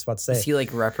now. I was just about to say, is he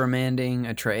like reprimanding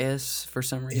Atreus for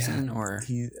some reason, or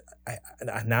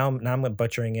now I'm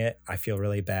butchering it. I feel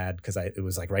really bad because it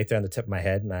was like right there on the tip of my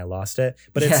head and I lost it.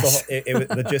 But it's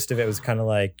the gist of it was kind of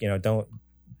like,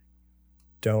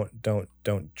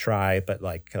 don't try, but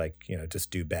like just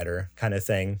do better kind of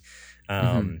thing.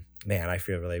 Man, I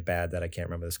feel really bad that I can't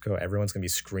remember this quote. Everyone's gonna be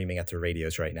screaming at their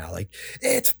radios right now, like,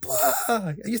 it's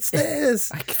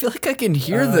this. I feel like I can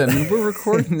hear them. We're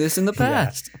recording this in the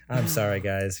past. Yeah. I'm sorry,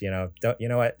 guys.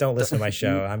 Don't listen to my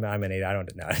show. I'm an idiot. I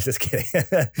don't know. I'm just kidding.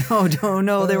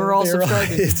 No, they were all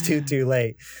subscribing. It's too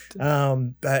late.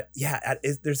 But yeah,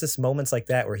 there's this moments like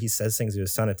that where he says things to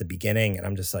his son at the beginning, and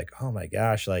I'm just like, oh my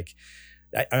gosh, like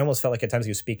I almost felt like at times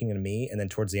he was speaking to me, and then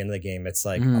towards the end of the game, it's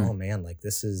like, oh man, like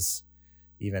this is.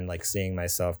 Even like seeing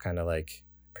myself kind of like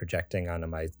projecting onto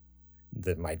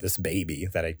this baby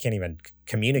that I can't even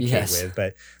communicate with.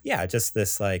 But yeah, just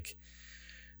this like,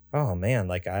 oh man,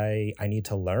 like I need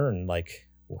to learn, like,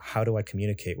 how do I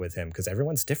communicate with him? Because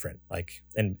everyone's different. Like,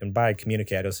 and by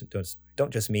communicate, I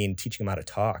don't just mean teaching him how to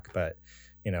talk, but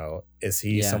is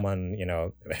he someone,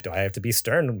 do I have to be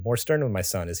more stern with my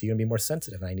son? Is he gonna be more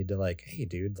sensitive? And I need to like, hey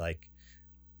dude, like,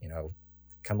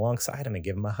 come alongside him and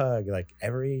give him a hug. Like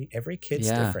every kid's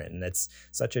different, and it's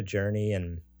such a journey.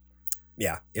 And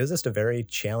yeah, it was just a very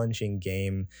challenging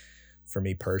game for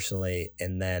me personally.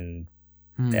 And then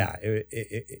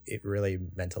it really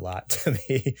meant a lot to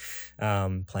me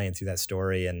playing through that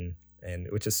story, and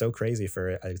which is so crazy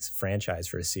for a franchise,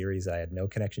 for a series I had no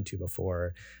connection to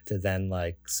before, to then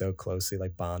like so closely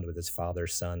like bond with his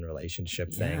father-son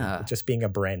relationship thing, just being a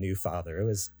brand new father. It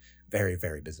was very,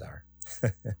 very bizarre.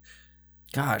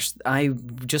 Gosh, I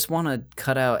just want to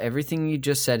cut out everything you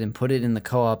just said and put it in the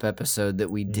co-op episode that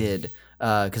we did,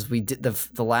 because we did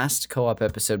the last co-op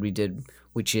episode we did,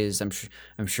 which is I'm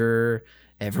sure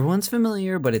everyone's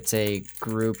familiar, but it's a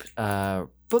group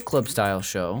book club style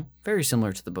show, very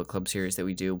similar to the book club series that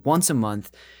we do once a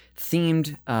month,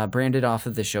 themed, branded off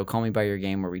of the show Call Me By Your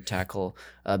Game, where we tackle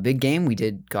a big game. We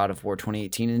did God of War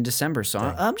 2018 in December, so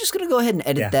I'm just going to go ahead and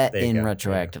edit that in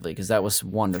retroactively, because that was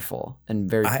wonderful and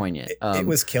very poignant. It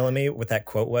was killing me what that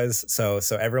quote was, so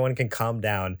everyone can calm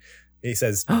down. He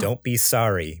says, don't be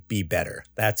sorry, be better.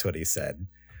 That's what he said.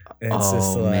 And it's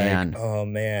just like, man. Oh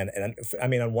man. And I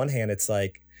mean, on one hand, it's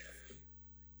like,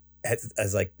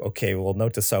 as like, okay, well,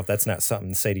 note to self, that's not something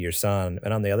to say to your son.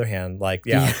 And on the other hand, like,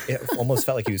 it almost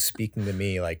felt like he was speaking to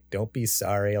me, like, don't be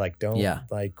sorry, like, don't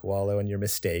like wallow in your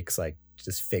mistakes, like,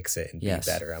 just fix it and be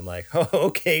better. I'm like, oh,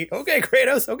 okay,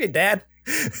 Kratos, okay, Dad.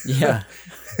 Yeah,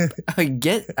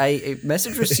 I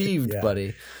message received,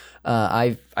 buddy.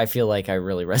 I feel like I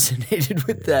really resonated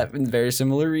with that, and very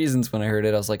similar reasons. When I heard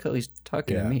it, I was like, oh, he's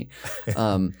talking to me.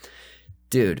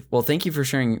 Dude, well, thank you for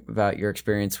sharing about your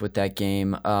experience with that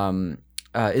game.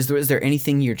 Is there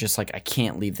anything you're just like, I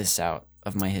can't leave this out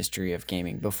of my history of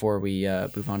gaming before we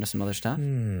move on to some other stuff?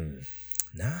 No,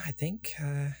 I think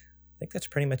that's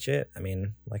pretty much it. I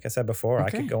mean, like I said before, I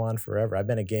could go on forever. I've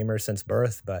been a gamer since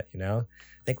birth, but I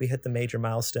think we hit the major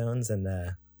milestones, and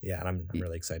I'm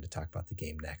really excited to talk about the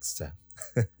game next. So.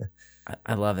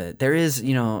 I love it. There is,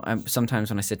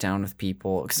 sometimes when I sit down with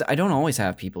people, because I don't always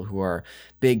have people who are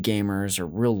big gamers or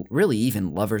really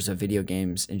even lovers of video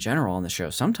games in general on the show.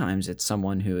 Sometimes it's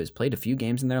someone who has played a few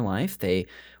games in their life. They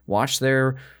watch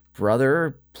their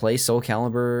brother play Soul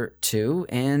Calibur 2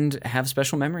 and have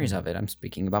special memories of it. I'm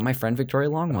speaking about my friend Victoria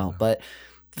Longwell, but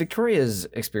Victoria's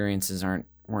experiences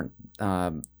weren't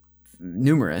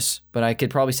numerous, but I could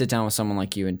probably sit down with someone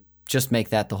like you and just make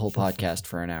that the whole podcast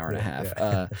for an hour and a half.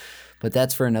 But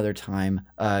that's for another time.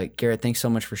 Garrett, thanks so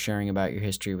much for sharing about your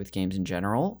history with games in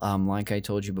general. Like I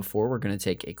told you before, we're going to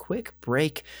take a quick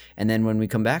break, and then when we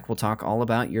come back, we'll talk all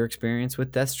about your experience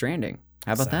with Death Stranding.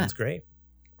 How about that? Sounds great.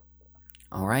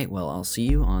 All right, well, I'll see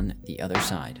you on the other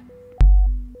side.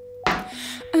 I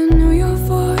know your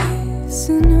voice,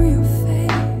 I know your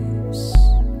face.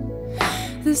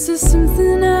 This is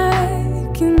something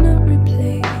I cannot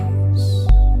replace.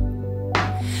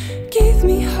 Give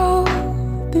me hope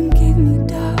and gave me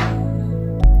doubt.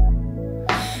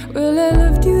 Well, I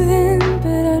loved you then, but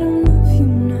I don't love you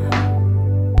now.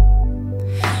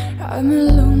 I'm a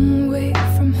long way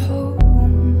from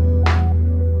home,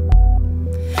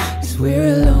 'cause we're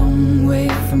a long way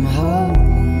from home.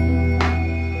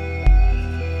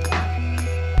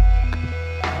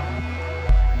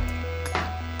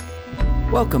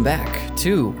 Welcome back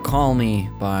to Call Me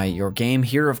By Your Game.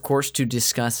 Here, of course, to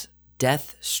discuss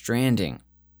Death Stranding.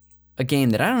 a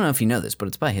game that I don't know if you know this, but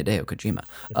it's by Hideo Kojima.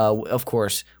 Of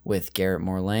course, with Garrett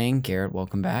Morlang. Garrett,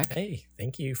 welcome back. Hey,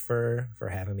 thank you for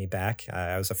having me back.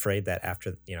 I was afraid that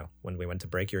after, when we went to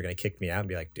break, you were going to kick me out and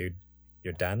be like, dude,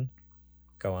 you're done.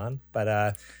 Go on.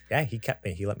 But yeah, he kept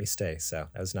me. He let me stay. So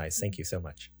that was nice. Thank you so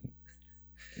much.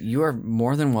 You are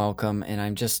more than welcome. And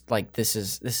I'm just like, this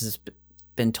has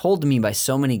been told to me by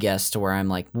so many guests to where I'm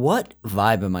like, what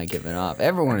vibe am I giving off?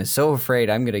 Everyone is so afraid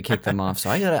I'm going to kick them off. So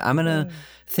I'm going to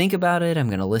think about it. I'm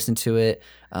going to listen to it.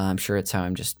 I'm sure it's how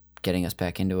I'm just getting us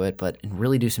back into it, but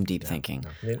really do some deep thinking.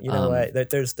 You know what?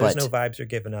 There's no vibes you're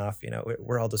giving off.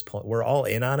 We're all just we're all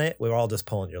in on it. We're all just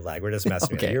pulling your leg. We're just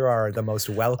messing with you. You are the most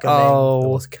welcoming, the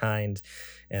most kind,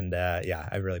 and yeah,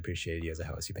 I really appreciate you as a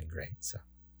host. You've been great. So.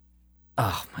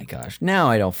 Oh my gosh. Now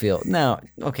I don't feel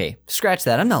okay, scratch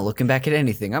that. I'm not looking back at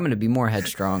anything. I'm going to be more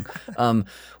headstrong.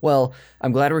 Well,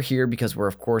 I'm glad we're here because we're,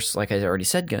 of course, like I already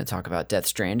said, going to talk about Death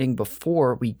Stranding.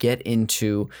 Before we get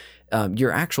into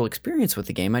your actual experience with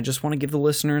the game, I just want to give the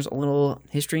listeners a little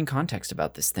history and context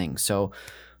about this thing. So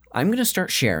I'm going to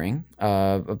start sharing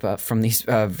from these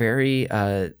very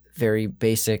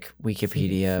basic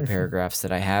Wikipedia paragraphs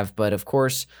that I have. But of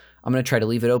course, I'm going to try to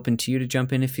leave it open to you to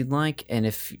jump in if you'd like.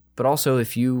 But also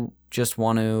if you just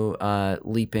want to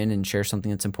leap in and share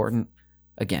something that's important,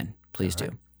 again, please do.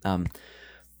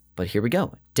 But here we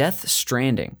go. Death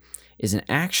Stranding is an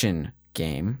action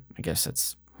game. I guess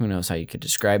that's, who knows how you could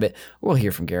describe it. We'll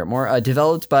hear from Garrett more.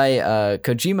 Developed by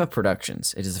Kojima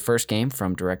Productions. It is the first game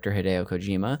from director Hideo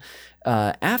Kojima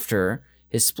after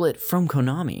his split from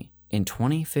Konami in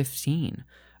 2015.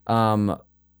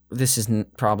 This is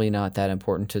probably not that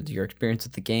important to your experience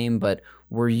with the game, but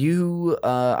were you,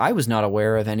 I was not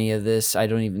aware of any of this. I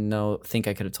don't even think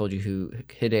I could have told you who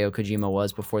Hideo Kojima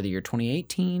was before the year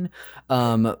 2018.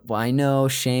 Well, I know,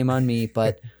 shame on me,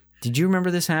 but did you remember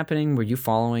this happening? Were you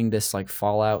following this like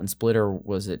Fallout and Split, or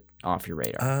was it off your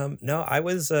radar? No, I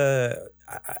was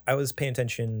paying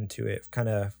attention to it kind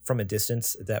of from a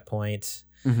distance at that point.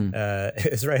 Mm-hmm.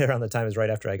 It was right around the time, it was right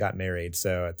after I got married.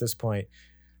 So at this point,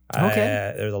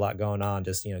 there's a lot going on,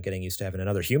 just getting used to having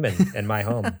another human in my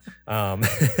home.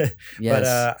 Yes.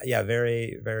 But yeah,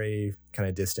 very, very kind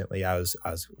of distantly I was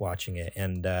watching it,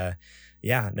 and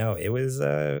it was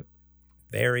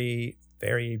very,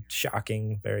 very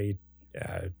shocking, very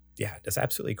just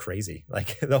absolutely crazy.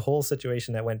 Like the whole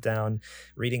situation that went down,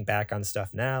 reading back on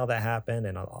stuff now that happened,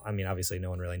 and I mean obviously no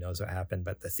one really knows what happened,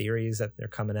 but the theories that they're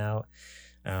coming out,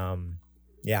 Konami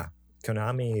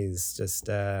is just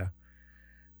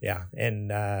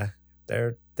and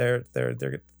they're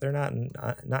not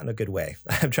in a good way.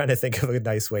 I'm trying to think of a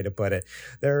nice way to put it.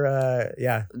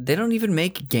 They don't even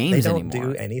make games anymore. They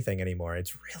don't do anything anymore.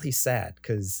 It's really sad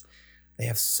because they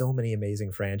have so many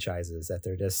amazing franchises that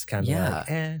they're just kind of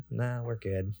like, we're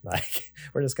good. Like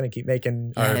we're just gonna keep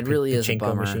making our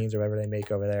pachinko machines or whatever they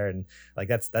make over there, and like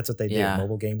that's what they do.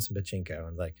 Mobile games and pachinko,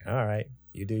 and like, all right,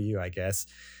 you do you, I guess.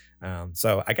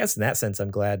 So I guess in that sense,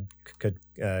 I'm glad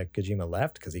Kojima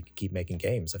left because he could keep making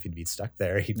games. If he'd be stuck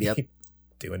there, he'd be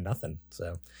doing nothing.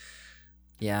 So,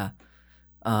 yeah,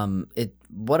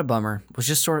 what a bummer. Was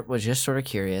just sort of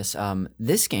curious.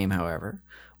 This game, however,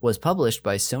 was published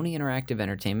by Sony Interactive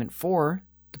Entertainment for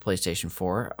the PlayStation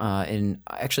 4 on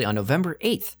November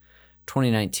 8th,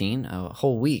 2019, a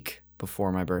whole week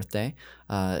before my birthday,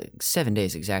 7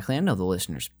 days exactly. I know the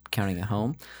listeners counting at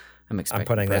home. I'm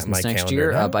putting that in my next calendar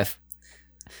year.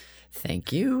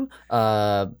 Thank you.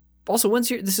 Also,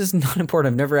 this is not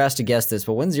important. I've never asked a guest this,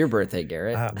 but when's your birthday,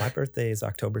 Garrett? My birthday is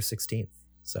October 16th.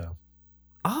 So.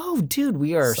 Oh, dude,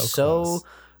 we are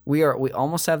we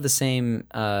almost have the same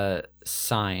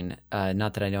sign.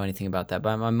 Not that I know anything about that,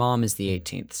 but my mom is the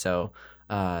 18th. So,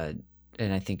 and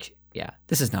I think,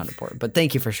 this is not important, but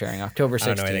thank you for sharing. October 16th. I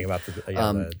don't know anything about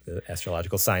the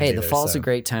astrological signs. Hey, the fall is a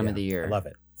great time of the year. I love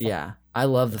it. Fall. Yeah, I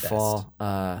love the fall.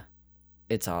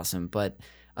 It's awesome. But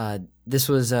this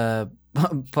was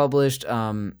published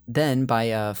then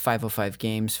by 505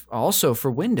 Games, also for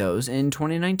Windows in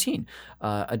 2019.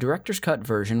 A director's cut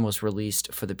version was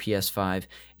released for the PS5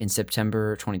 in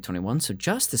September 2021, so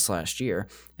just this last year,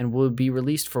 and will be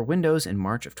released for Windows in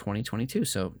March of 2022,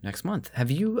 so next month. Have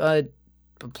you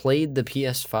played the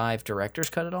PS5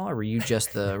 director's cut at all, or were you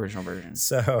just the original version?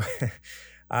 So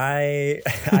I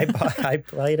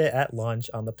played it at launch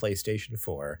on the PlayStation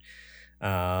 4,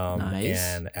 nice.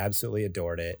 And absolutely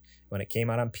adored it. When it came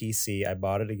out on PC, I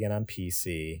bought it again on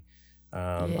PC.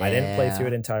 I didn't play through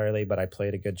it entirely, but I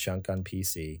played a good chunk on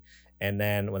PC. And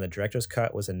then when the director's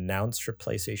cut was announced for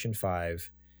PlayStation 5,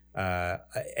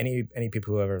 any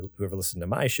people who ever listened to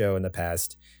my show in the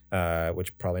past,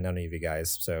 which probably none of you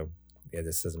guys, so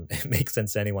this doesn't make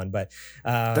sense to anyone, but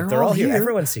They're all here. here.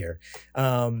 Everyone's here.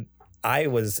 I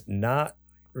was not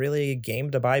really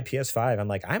game to buy PS5. I'm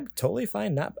like, I'm totally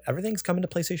fine. Not everything's coming to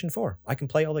PlayStation 4. I can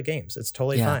play all the games. It's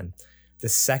totally fine. The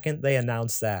second they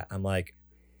announced that, I'm like,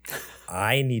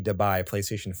 I need to buy a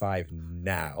PlayStation 5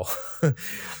 now.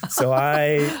 So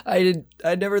I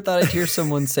never thought I'd hear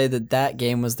someone say that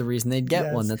game was the reason they'd get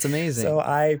Yes. one. That's amazing. So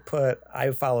I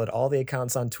followed all the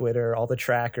accounts on Twitter, all the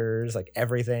trackers, like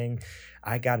everything.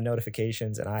 I got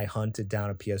notifications and I hunted down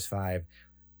a PS5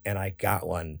 and I got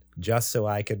one just so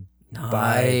I could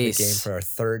buy the game for a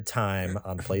third time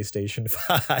on PlayStation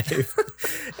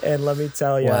 5. And let me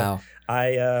tell you, Wow.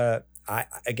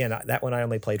 that one I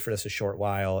only played for just a short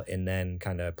while and then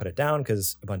kind of put it down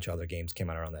because a bunch of other games came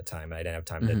out around that time and I didn't have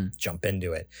time to jump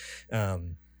into it.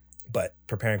 But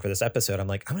preparing for this episode, I'm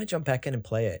like, I'm going to jump back in and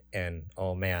play it. And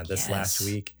oh man, this last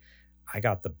week, I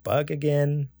got the bug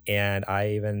again. And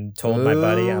I even told my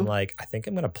buddy, I'm like, I think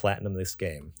I'm going to platinum this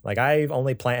game. Like I've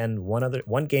only platinumed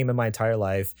one game in my entire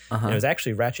life. And it was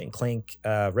actually Ratchet and Clank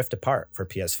Rift Apart for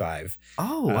PS5.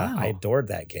 Oh, wow. I adored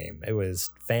that game. It was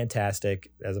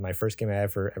fantastic. That was my first game I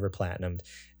ever platinumed.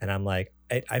 And I'm like,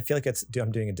 I feel like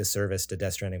I'm doing a disservice to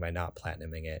Death Stranding by not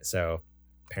platinuming it. So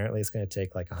apparently it's going to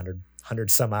take like 100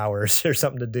 some hours or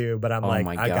something to do, but I'm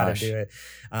I gotta do it.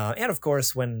 And of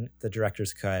course, when the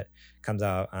director's cut comes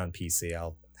out on PC,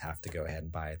 I'll have to go ahead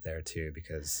and buy it there too,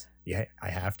 because I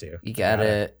have to. You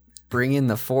gotta bring in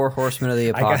the 4 Horsemen of the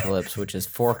Apocalypse, which is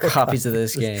 4 copies of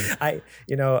this game.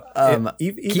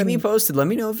 Keep me posted. Let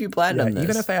me know if you platinum this.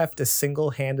 Even if I have to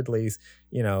single-handedly,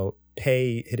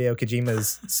 pay Hideo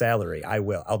Kojima's salary, I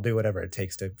will. I'll do whatever it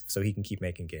takes so he can keep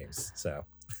making games. So.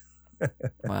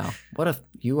 Wow,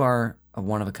 you are a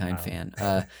one-of-a-kind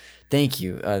fan. Thank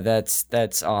you.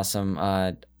 That's awesome.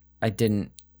 I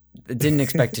didn't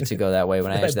expect it to go that way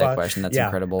when I asked that question. That's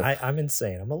incredible. I'm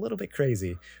insane. I'm a little bit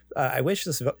crazy. I wish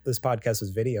this podcast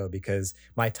was video, because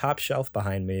my top shelf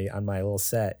behind me on my little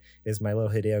set is my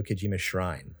little Hideo Kojima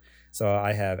shrine. So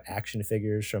I have action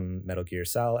figures from Metal Gear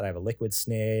Solid. I have a Liquid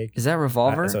Snake. Is that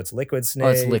Revolver? So it's Liquid Snake. Oh,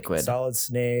 it's Liquid. Solid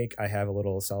Snake. I have a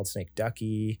little Solid Snake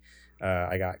Ducky.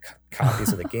 I got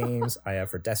copies of the games. I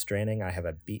have for Death Stranding. I have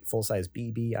a full-size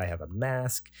BB. I have a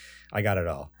mask. I got it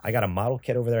all. I got a model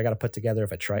kit over there. I got to put together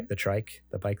of the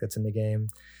bike that's in the game.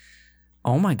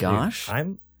 Oh my gosh,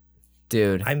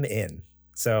 dude, I'm in.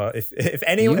 So if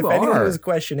anyone was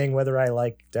questioning whether I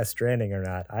like Death Stranding or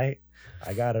not, I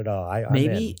got it all. I'm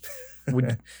in.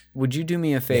 Would you do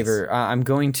me a favor? Yes. I'm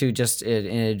going to just in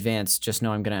advance just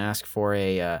know I'm going to ask for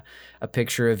a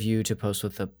picture of you to post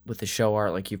with the show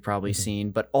art, like you've probably seen.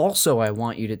 But also, I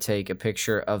want you to take a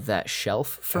picture of that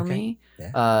shelf for me,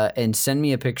 and send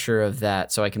me a picture of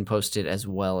that so I can post it as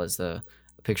well as a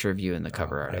picture of you in the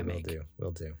cover art I make.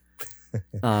 Will do.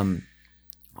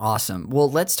 Awesome.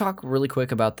 Well, let's talk really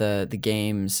quick about the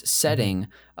game's setting.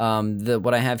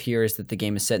 What I have here is that the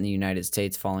game is set in the United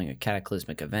States following a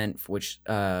cataclysmic event which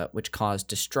caused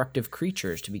destructive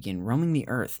creatures to begin roaming the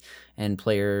earth. And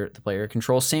the player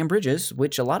controls Sam Bridges,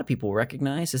 which a lot of people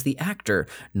recognize as the actor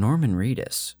Norman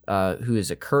Reedus, who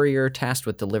is a courier tasked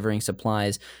with delivering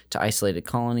supplies to isolated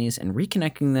colonies and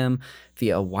reconnecting them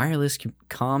via a wireless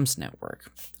comms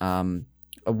network.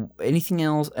 Anything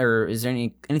else, or is there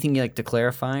anything you'd like to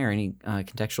clarify, or any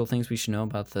contextual things we should know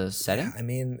about the setting? Yeah, I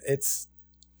mean, it's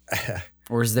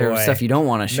or is there stuff you don't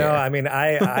want to share? No, I mean,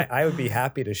 I would be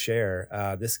happy to share.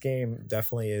 This game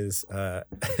definitely is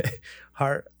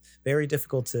hard, very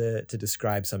difficult to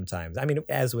describe sometimes. I mean,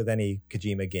 as with any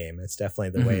Kojima game, it's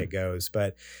definitely the way it goes.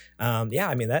 But yeah,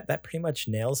 I mean, that pretty much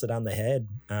nails it on the head.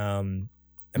 I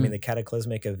mean, the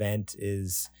cataclysmic event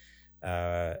is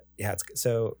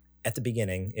so. At the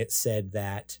beginning, it said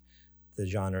that the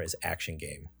genre is action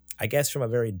game. I guess from a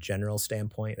very general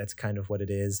standpoint, that's kind of what it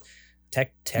is.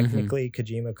 Technically,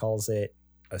 Kojima calls it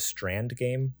a strand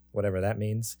game, whatever that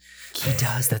means. He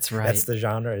does, that's right. That's the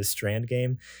genre, is strand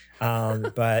game.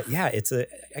 But yeah,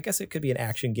 I guess it could be an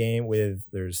action game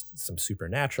there's some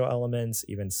supernatural elements,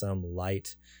 even some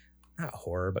light, not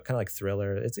horror, but kind of like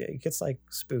thriller. It gets like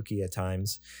spooky at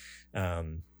times.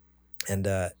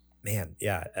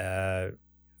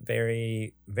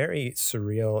 Very, very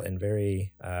surreal and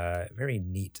very, very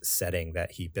neat setting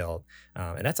that he built.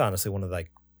 And that's honestly one of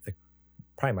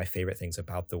probably my favorite things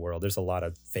about the world. There's a lot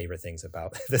of favorite things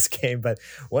about this game, but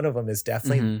one of them is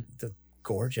definitely the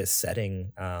gorgeous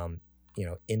setting,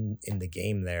 in the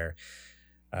game there.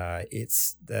 It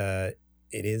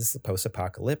is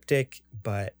post-apocalyptic,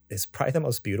 but it's probably the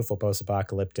most beautiful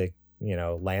post-apocalyptic,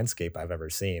 landscape I've ever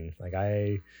seen.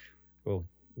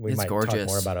 We might talk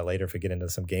more about it later if we get into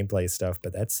some gameplay stuff,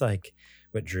 but that's like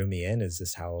what drew me in, is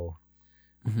just how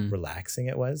relaxing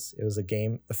it was. It was a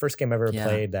game, the first game I ever Yeah.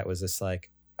 played that was just like,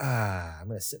 I'm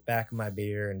gonna sit back with my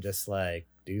beer and just like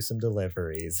do some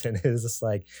deliveries. And it was just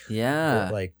like,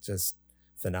 like just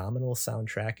phenomenal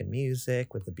soundtrack and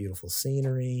music with the beautiful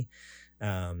scenery.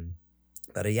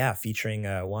 But yeah, featuring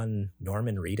one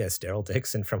Norman Reedus, Daryl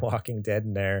Dixon from Walking Dead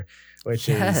in there, which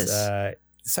is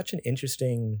such an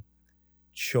interesting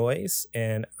choice.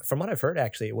 And from what I've heard,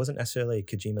 actually, it wasn't necessarily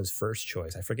Kojima's first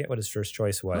choice. I forget what his first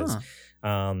choice was.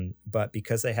 But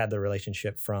because they had the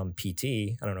relationship from PT,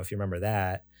 I don't know if you remember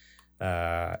that.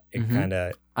 It kind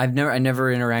of I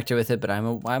never interacted with it, but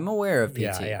I'm aware of PT.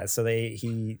 Yeah. So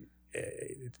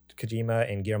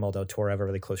Kojima and Guillermo del Toro have a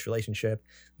really close relationship.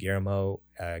 Guillermo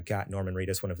got Norman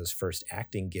Reedus one of his first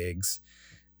acting gigs,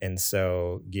 and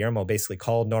so Guillermo basically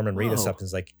called Norman Reedus up and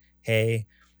was like, "Hey,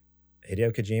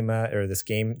 Hideo Kojima or this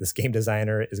game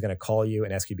designer is going to call you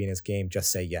and ask you to be in his game.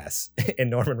 Just say yes." And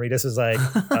Norman Reedus was like,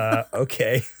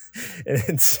 "Okay."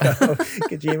 And so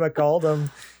Kojima called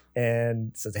him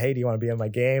and says, "Hey, do you want to be in my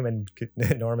game?" And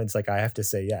Norman's like, "I have to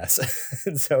say yes."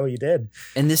 And so he did.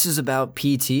 And this is about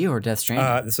PT or Death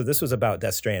Stranding? So this was about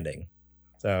Death Stranding.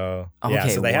 So Okay,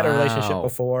 so they had a relationship wow.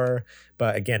 before,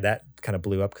 but again, that kind of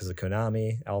blew up because of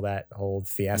Konami. All that whole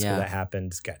fiasco that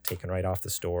happened got taken right off the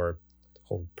store. The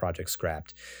whole project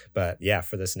scrapped. But yeah,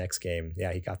 for this next game,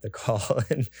 he got the call,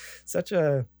 and such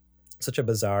a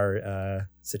bizarre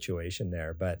situation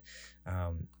there. But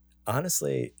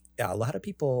honestly, a lot of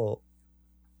people,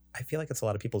 I feel like it's a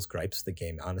lot of people's gripes with the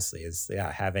game, honestly, is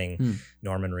having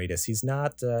Norman Reedus. He's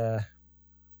not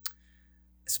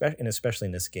especially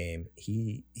in this game,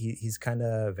 he's kind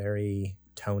of very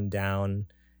toned down.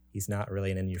 He's not really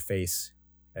an in-your-face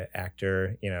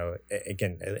actor,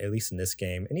 again, at least in this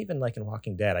game. And even like in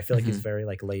Walking Dead, I feel like he's very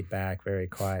like laid back, very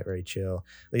quiet, very chill,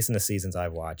 at least in the seasons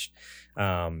I've watched.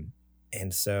 And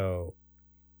so,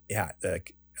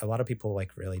 a lot of people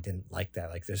like really didn't like that.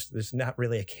 Like there's not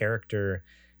really a character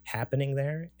happening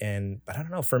there. But I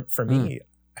don't know, for me,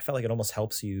 I felt like it almost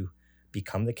helps you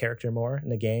become the character more in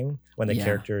the game when the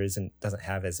character doesn't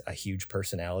have as a huge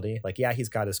personality. Like, he's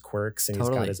got his quirks and he's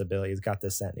got his ability, he's got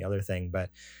this, that, and the other thing. But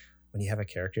when you have a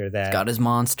character that he's got his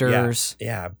monsters.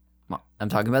 Yeah. I'm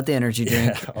talking about the energy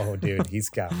drink. Oh, dude, he's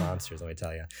got monsters, let me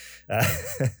tell you.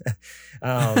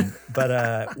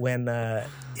 When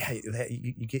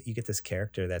you get this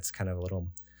character that's kind of a little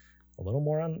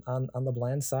more on the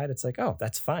bland side, it's like, oh,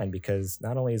 that's fine, because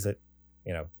not only is it,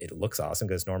 it looks awesome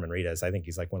because Norman Reedus, I think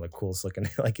he's like one of the coolest looking,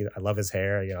 like, I love his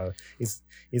hair, he's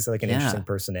like an interesting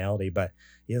personality, but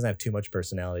he doesn't have too much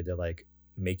personality to like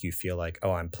make you feel like,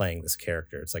 oh, I'm playing this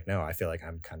character. It's like, no, I feel like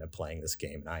I'm kind of playing this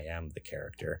game and I am the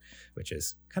character, which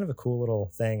is kind of a cool little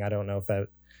thing. I don't know if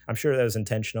I'm sure that was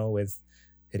intentional with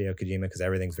Hideo Kojima, because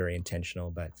everything's very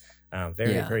intentional, but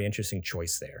very interesting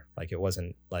choice there. Like, it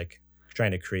wasn't like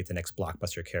trying to create the next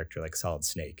blockbuster character like Solid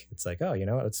Snake. It's like, oh,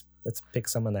 let's pick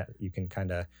someone that you can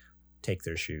kind of take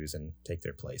their shoes and take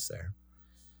their place there.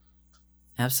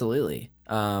 Absolutely.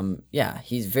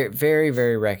 He's very, very,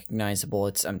 very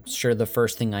recognizable. I'm sure the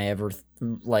first thing I ever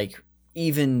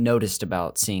even noticed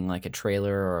about seeing like a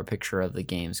trailer or a picture of the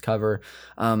game's cover.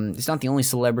 He's not the only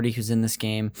celebrity who's in this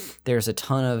game. There's a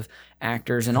ton of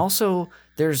actors, and also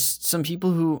there's some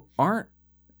people who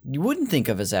you wouldn't think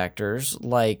of as actors,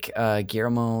 like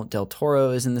Guillermo del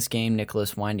Toro is in this game,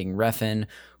 Nicholas Winding Refn,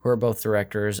 who are both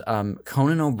directors.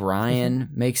 Conan O'Brien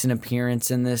makes an appearance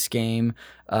in this game.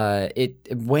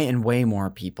 Way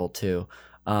more people too.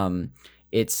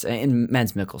 It's and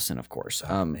Mads Mikkelsen, of course.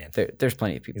 There's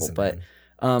plenty of people, but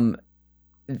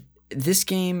this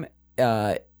game,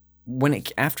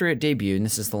 after it debuted, and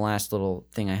this is the last little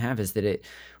thing I have, is that it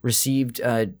received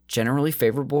generally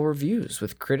favorable reviews,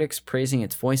 with critics praising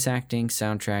its voice acting,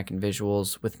 soundtrack, and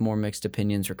visuals, with more mixed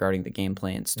opinions regarding the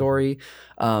gameplay and story.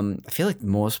 I feel like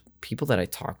most people that I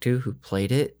talked to who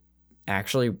played it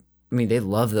actually, they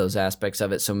love those aspects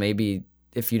of it. So maybe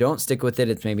if you don't stick with it,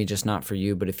 it's maybe just not for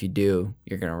you. But if you do,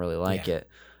 you're going to really like it.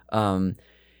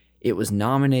 It was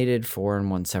nominated for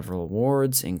and won several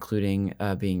awards, including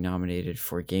being nominated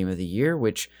for Game of the Year,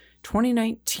 which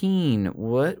 2019,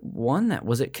 what won that?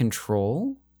 Was it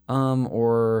Control?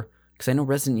 Or, because I know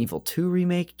Resident Evil 2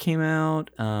 remake came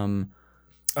out. Sekiro.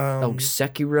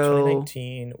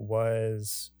 2019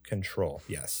 was Control,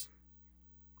 yes.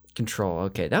 Control,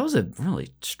 okay. That was a really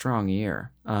strong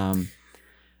year. Sorry,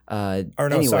 I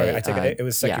take it. It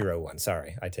was Sekiro one.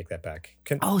 Sorry, I take that back.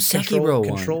 Sekiro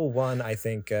one. Control one. I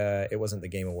think it wasn't the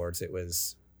Game Awards. It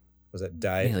was it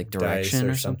like Direction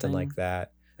DICE or something like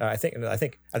that. I think it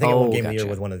Oh, won Game of the gotcha. Year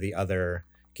with one of the other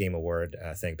Game Award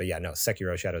thing. But yeah, no,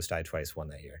 Sekiro: Shadows Die Twice won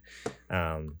that year.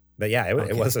 But yeah, it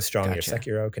Okay, was a strong year. gotcha.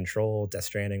 Sekiro, Control, Death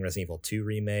Stranding, Resident Evil 2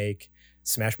 remake,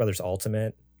 Smash Brothers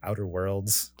Ultimate, Outer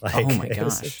Worlds. Like, Oh my it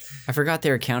was- gosh. I forgot they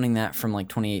were counting that from like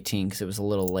 2018 because it was a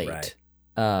little late.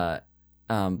 Right.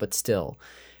 But still.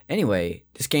 Anyway,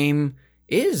 this game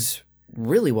is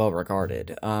really well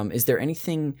regarded. Is there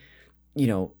anything,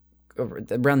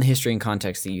 around the history and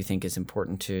context that you think is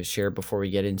important to share before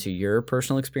we get into your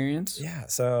personal experience? Yeah,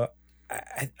 so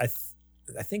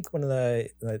I think one of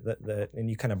the and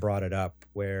you kind of brought it up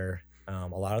where a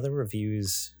lot of the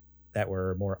reviews that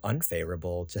were more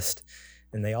unfavorable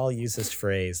and they all use this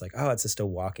phrase like, oh, it's just a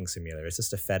walking simulator, it's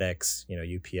just a FedEx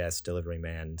UPS delivery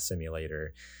man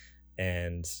simulator.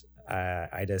 And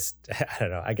I don't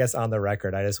know, I guess on the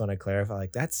record I just want to clarify,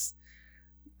 like, that's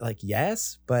like,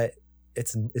 yes, but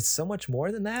it's so much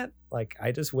more than that. Like,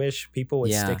 I just wish people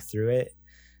would stick through it.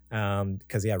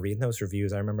 Because reading those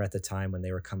reviews, I remember at the time when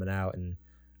they were coming out and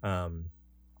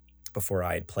before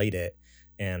I had played it,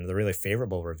 and the really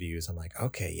favorable reviews, I'm like,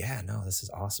 okay, yeah, no, this is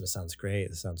awesome. It sounds great.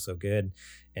 This sounds so good.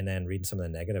 And then reading some of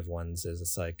the negative ones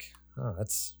it's like, oh,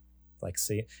 that's like,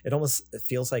 see, it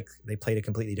feels like they played a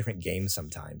completely different game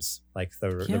sometimes, like the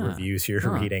reviews you're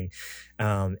reading.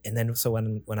 And then so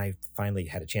when I finally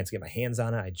had a chance to get my hands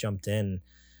on it, I jumped in,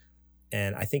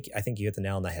 and I think you hit the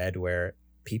nail on the head where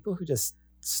people who just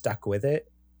stuck with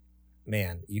it,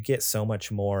 man, you get so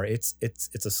much more. It's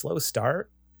a slow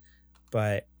start,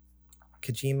 but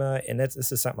Kojima, and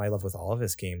this is something I love with all of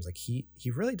his games, like he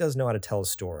really does know how to tell a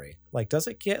story. Like, does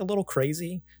it get a little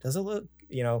crazy? Does it look,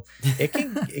 it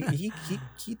can he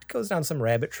goes down some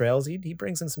rabbit trails. He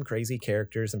brings in some crazy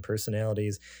characters and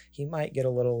personalities. He might get a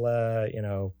little I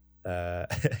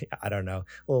don't know,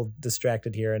 a little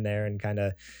distracted here and there and kind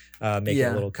of make it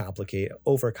a little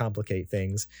overcomplicate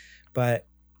things. But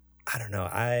I don't know.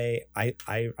 I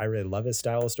really love his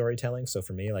style of storytelling. So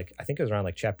for me, like, I think it was around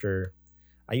like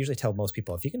I usually tell most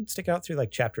people, if you can stick out through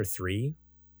like chapter 3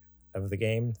 of the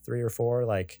game, 3 or 4,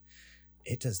 like,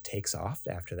 it just takes off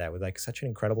after that with like such an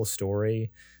incredible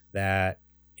story that,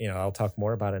 I'll talk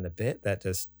more about it in a bit, that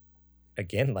just,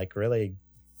 again, like, really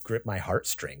grip my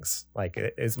heartstrings. Like,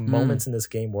 it's moments in this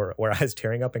game where I was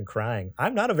tearing up and crying.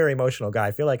 I'm not a very emotional guy.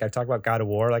 I feel like I've talked about God of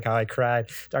War, like how I cried.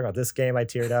 Talking about this game, I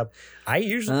teared up. I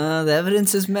usually the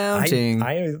evidence is mounting.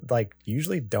 I like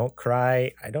usually don't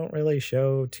cry. I don't really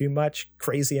show too much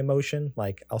crazy emotion.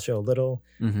 Like, I'll show a little,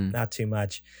 not too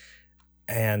much.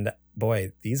 And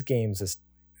boy, these games just,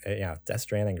 Death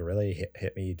Stranding really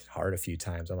hit me hard a few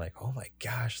times. I'm like, oh my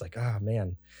gosh, like, oh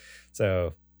man.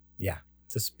 So yeah,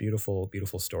 just beautiful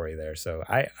story there. So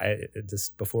I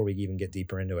just, before we even get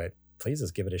deeper into it, please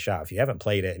just give it a shot. If you haven't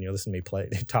played it and you're listening to me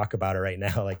talk about it right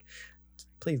now, like,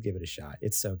 please give it a shot.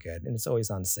 It's so good, and it's always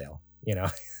on sale.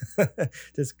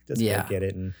 Just go get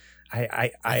it. And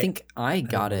I think I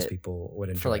got most it. People would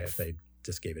enjoy it if they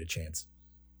just gave it a chance.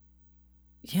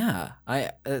 Yeah,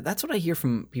 that's what I hear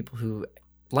from people who,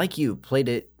 like you, played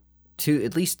it to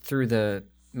at least through the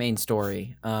main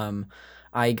story.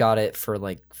 I got it for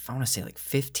like, I want to say like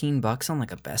 $15 on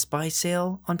like a Best Buy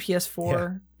sale on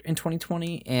PS4 in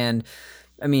 2020. And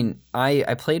I mean, I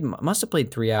must have played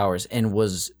 3 hours and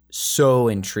was so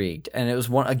intrigued. And it was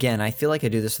I feel like I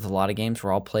do this with a lot of games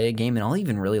where I'll play a game and I'll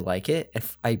even really like it.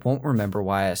 If I won't remember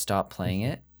why I stopped playing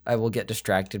it, I will get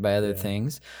distracted by other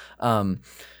things.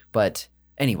 But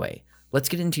anyway, let's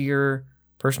get into your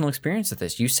personal experience with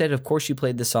this. You said, of course, you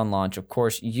played this on launch. Of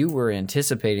course, you were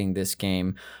anticipating this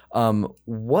game.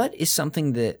 What is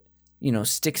something that,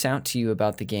 sticks out to you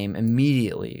about the game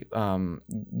immediately,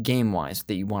 game-wise,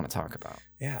 that you want to talk about?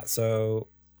 Yeah, so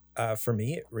for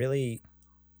me, it really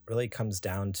comes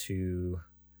down to,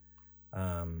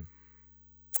 and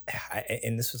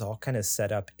this was all kind of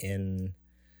set up in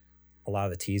a lot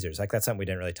of the teasers. Like, that's something we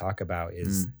didn't really talk about,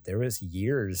 is there was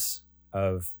years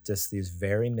of just these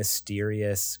very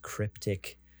mysterious,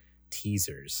 cryptic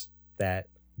teasers that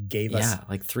gave us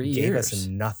like 3 years. Us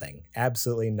nothing,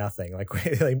 absolutely nothing. Like,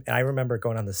 I remember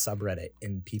going on the subreddit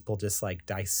and people just like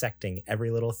dissecting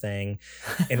every little thing.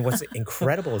 And what's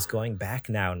incredible is going back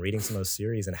now and reading some of those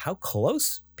series and how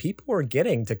close people were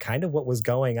getting to kind of what was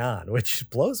going on, which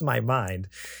blows my mind.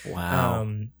 Wow.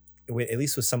 At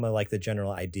least with some of like the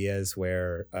general ideas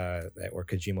where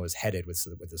Kojima was headed with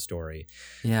the story.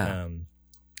 Yeah.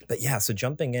 But yeah, so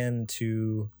jumping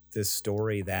into this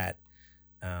story that,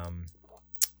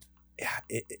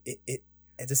 it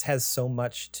just has so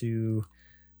much to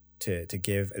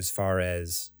give as far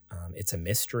as it's a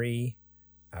mystery.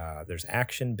 There's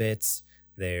action bits.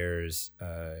 There's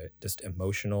just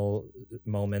emotional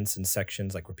moments and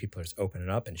sections like where people are just opening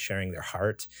up and sharing their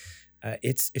heart.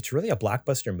 It's really a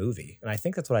blockbuster movie, and I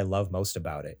think that's what I love most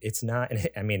about it. It's not,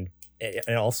 I mean,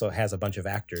 it also has a bunch of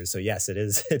actors. So yes, it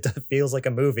is. It feels like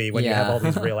a movie when you have Yeah. all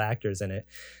these real actors in it.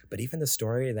 But even the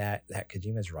story that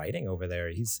Kojima's writing over there,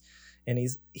 he's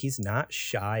not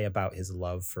shy about his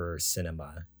love for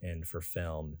cinema and for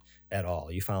film at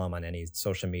all. You follow him on any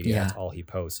social media, Yeah. that's all he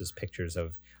posts is pictures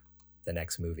of the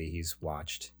next movie he's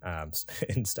watched,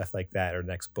 and stuff like that, or the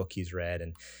next book he's read.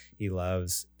 And he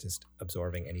loves just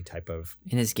absorbing any type of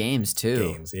In his games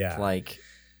too. games. Yeah. Like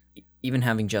even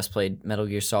having just played Metal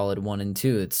Gear Solid 1 and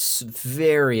 2, it's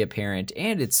very apparent,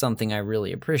 and it's something I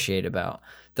really appreciate about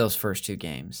those first two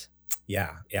games.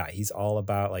 Yeah. He's all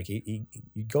about like he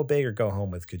you go big or go home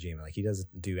with Kojima. Like he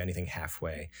doesn't do anything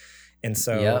halfway. And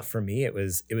so Yep. for me, it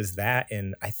was that.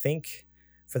 And I think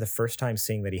for the first time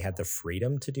seeing that he had the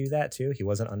freedom to do that too, he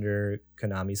wasn't under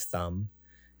Konami's thumb.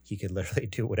 He could literally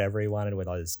do whatever he wanted with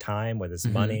all his time, with his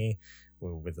Mhm. money,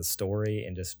 with the story,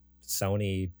 and just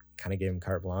Sony kind of gave him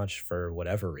carte blanche for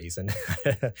whatever reason.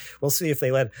 We'll see if they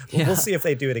Yeah. we'll see if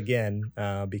they do it again,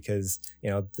 because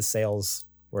the sales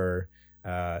were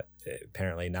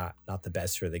apparently not the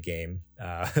best for the game,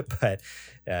 but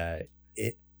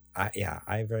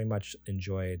I very much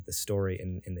enjoyed the story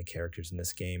and the characters in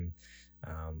this game,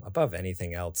 above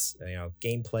anything else.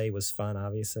 Gameplay was fun,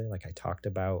 obviously, like I talked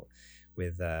about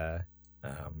with how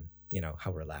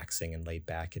relaxing and laid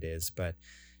back it is, but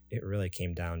it really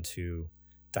came down to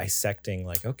dissecting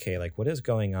what is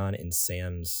going on in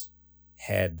Sam's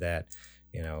head, that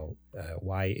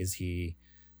why is he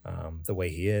the way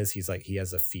he is. He's like, he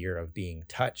has a fear of being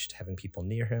touched, having people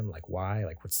near him. Like, why?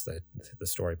 Like, what's the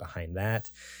story behind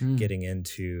that? Mm. Getting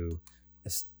into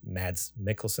this Mads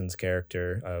Mikkelsen's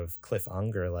character of Cliff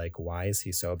Unger. Like, why is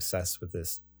he so obsessed with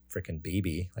this freaking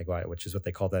BB? Like, why? Which is what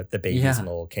they call the babies Yeah. in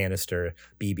the little canister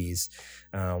BBs.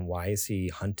 Why is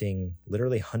he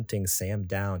literally hunting Sam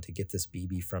down to get this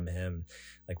BB from him?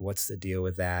 Like, what's the deal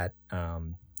with that?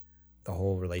 The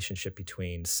whole relationship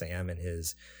between Sam and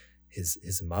his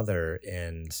mother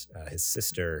and his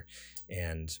sister,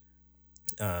 and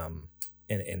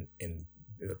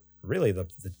really the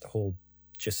whole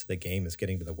gist of the game is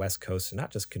getting to the West Coast and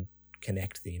not just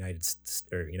connect the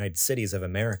United Cities of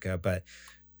America, but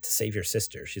to save your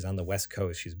sister. She's on the West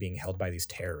Coast. She's being held by these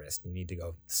terrorists. You need to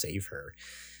go save her.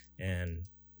 And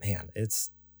man,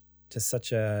 it's just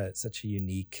such a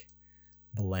unique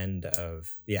blend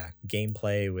of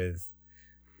gameplay with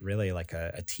really like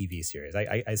a TV series.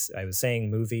 I was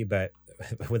saying movie, but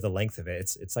with the length of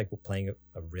it, it's like playing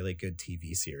a really good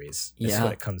TV series. That's Yeah.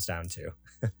 what it comes down to.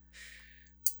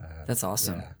 That's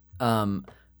awesome. Yeah.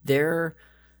 There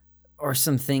are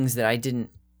some things that I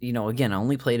didn't, again, I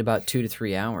only played about 2 to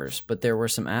 3 hours, but there were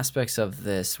some aspects of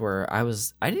this where I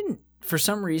didn't, for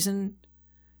some reason,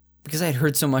 because I had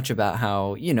heard so much about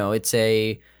how, it's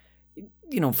a,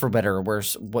 for better or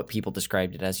worse, what people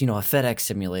described it as, a FedEx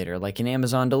simulator, like an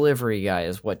Amazon delivery guy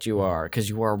is what you are, because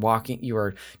you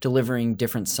are delivering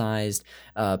different sized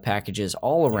packages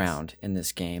all around in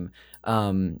this game.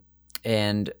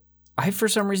 And I, for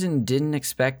some reason, didn't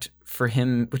expect for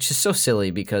him, which is so silly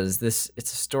because it's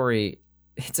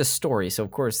a story. So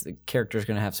of course the character is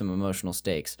going to have some emotional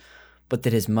stakes, but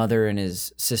that his mother and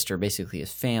his sister, basically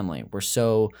his family, were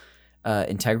so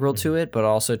integral to it, but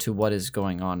also to what is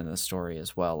going on in the story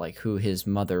as well, like who his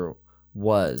mother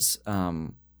was.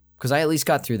 Because I at least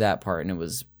got through that part, and it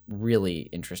was really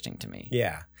interesting to me.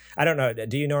 Yeah. I don't know.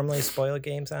 Do you normally spoil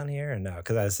games on here or no?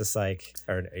 Because I was just like,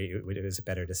 is it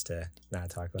better just to not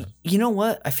talk about it? You know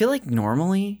what? I feel like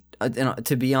normally, and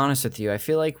to be honest with you, I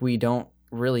feel like we don't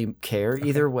really care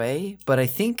either way. But I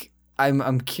think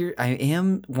I'm curious. I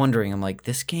am wondering. I'm like,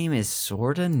 this game is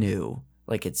sort of new.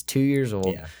 Like, it's 2 years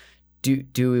old. Yeah.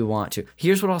 Do we want to?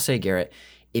 Here's what I'll say, Garrett.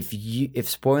 If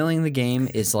spoiling the game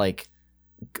is like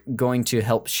going to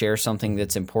help share something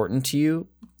that's important to you,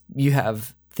 you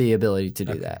have the ability to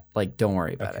do that. Like, don't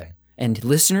worry about it. And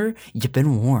listener, you've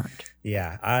been warned.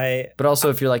 Yeah, But also,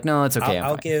 if you're like, no, it's okay.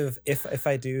 I'll I'm fine. give if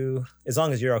I do, as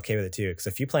long as you're okay with it too. Because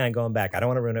if you plan on going back, I don't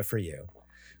want to ruin it for you.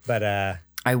 But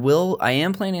I will. I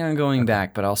am planning on going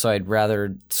back, but also I'd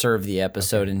rather serve the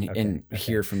episode and Okay.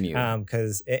 hear from you.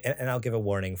 because and I'll give a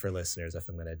warning for listeners if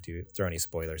I'm going to throw any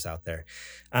spoilers out there.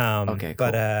 Okay,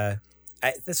 But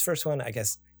cool. this first one, I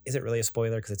guess, is it really a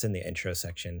spoiler because it's in the intro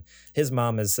section? His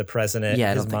mom is the president. Yeah,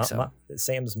 I His don't think so.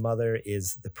 Sam's mother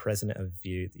is the president of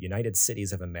the United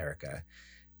Cities of America.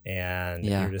 And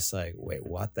Yeah. you're just like, wait,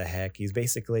 what the heck? He's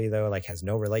basically, though, like, has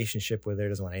no relationship with her,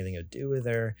 doesn't want anything to do with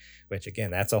her, which, again,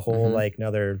 that's a whole Mhm. like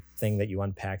another thing that you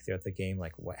unpack throughout the game.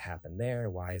 Like, what happened there?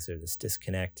 Why is there this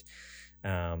disconnect?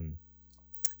 And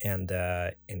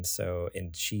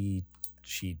she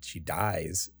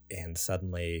dies, and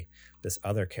suddenly this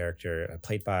other character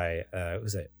played by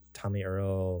who's it? Tommy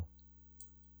Earl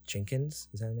Jenkins,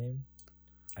 is that his name?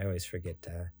 I always forget.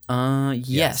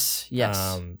 Yes.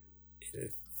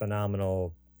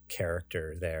 Phenomenal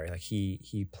character there. Like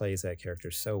he plays that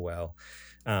character so well,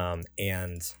 so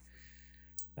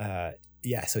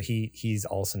he's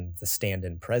also the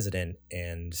stand-in president,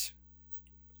 and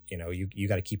you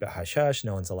got to keep it hush hush.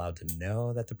 No one's allowed to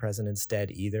know that the president's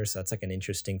dead either. So that's like an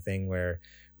interesting thing where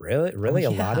really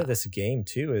a lot of this game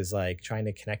too is like trying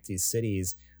to connect these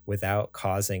cities without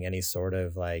causing any sort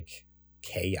of like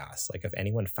chaos. Like if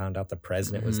anyone found out the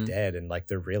president was dead and like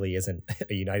there really isn't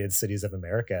a United Cities of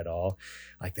America at all,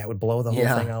 like that would blow the whole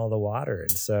thing out of the water.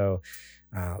 And so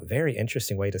very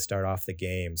interesting way to start off the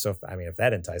game. So if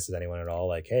that entices anyone at all,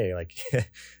 like, hey, like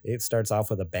it starts off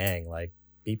with a bang. Like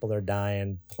people are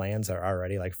dying, plans are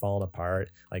already like falling apart.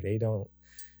 Like they don't,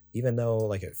 even though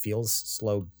like it feels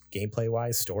slow gameplay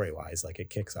wise, story wise, like it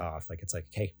kicks off. Like it's like,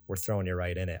 hey, we're throwing you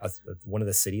right in it. One of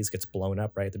the cities gets blown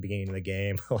up right at the beginning of the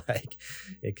game. Like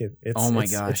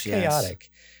it's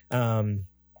chaotic. I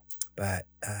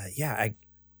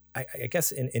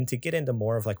guess and to get into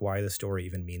more of like why the story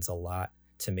even means a lot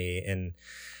to me. And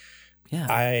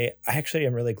I actually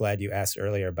am really glad you asked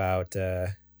earlier about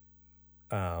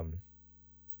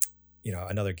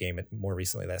another game more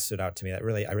recently that stood out to me that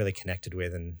I really connected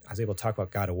with, and I was able to talk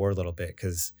about God of War a little bit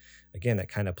because again that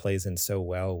kind of plays in so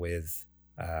well with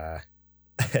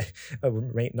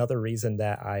another reason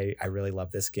that I really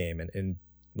love this game. And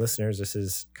listeners, this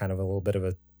is kind of a little bit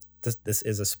of this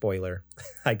is a spoiler,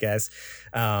 I guess.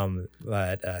 So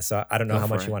I don't know how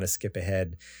much you want to skip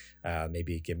ahead.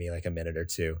 Maybe give me like a minute or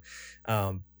two.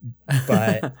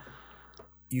 But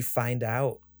you find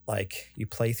out, like you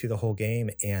play through the whole game,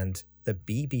 and the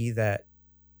BB that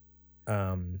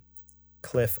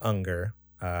Cliff Unger,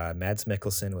 Mads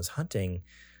Mikkelsen, was hunting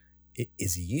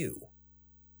is you.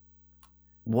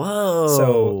 Whoa.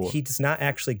 So he's not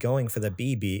actually going for the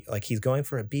BB. Like he's going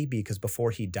for a BB because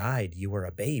before he died, you were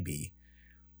a baby.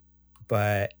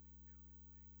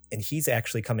 And he's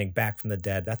actually coming back from the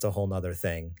dead. That's a whole nother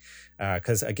thing.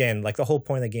 Because again, like the whole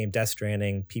point of the game, Death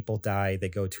Stranding, people die, they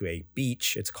go to a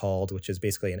beach, it's called, which is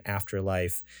basically an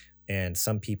afterlife. And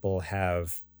some people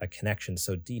have a connection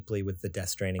so deeply with the Death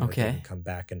Stranding that they can come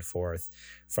back and forth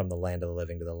from the land of the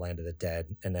living to the land of the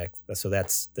dead. And so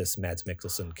that's this Mads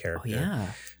Mikkelsen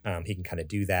character. He can kind of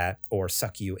do that or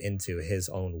suck you into his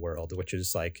own world, which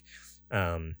is like,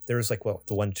 there was like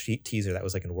the one teaser that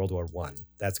was like in World War I.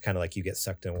 That's kind of like you get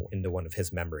sucked into one of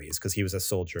his memories because he was a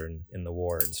soldier in the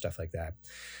war and stuff like that.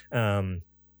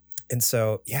 And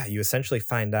so, you essentially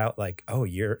find out like, oh,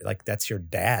 you're like, that's your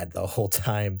dad the whole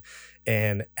time.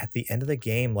 And at the end of the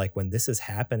game, like when this is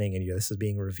happening and this is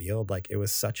being revealed, like it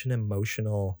was such an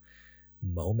emotional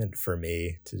moment for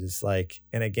me to just like,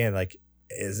 and again, like,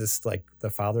 is this like the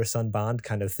father-son bond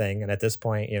kind of thing? And at this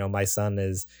point, my son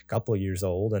is a couple of years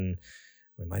old and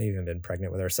we might have even been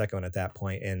pregnant with our second one at that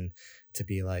point. And to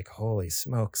be like, holy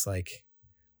smokes, like,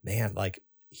 man, like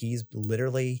he's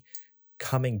literally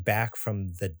coming back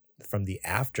from the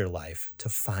afterlife to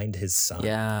find his son,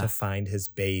 to find his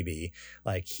baby.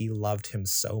 Like he loved him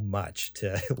so much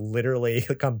to literally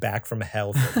come back from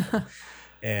hell for him.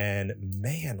 And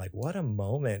man, like what a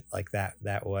moment like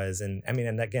that was. And I mean,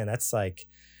 and again, that's like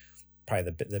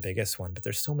probably the biggest one, but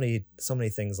there's so many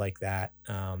things like that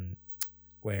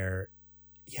where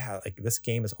like this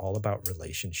game is all about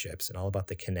relationships and all about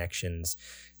the connections.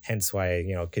 Hence why,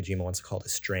 Kojima wants to call it a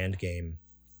strand game.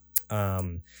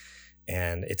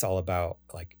 And it's all about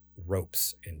like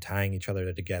ropes and tying each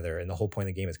other together. And the whole point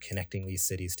of the game is connecting these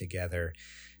cities together.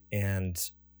 And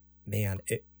man,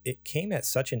 it came at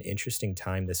such an interesting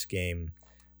time, this game,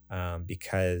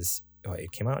 because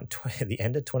it came out at the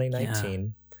end of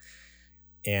 2019.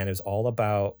 And it was all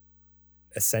about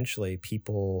essentially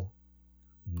people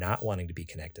not wanting to be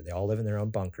connected. They all live in their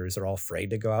own bunkers. They're all afraid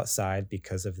to go outside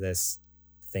because of this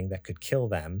thing that could kill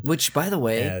them. Which, by the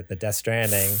way, the Death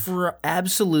Stranding,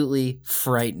 absolutely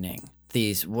frightening.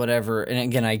 These whatever, and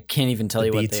again, I can't even tell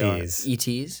you what they are.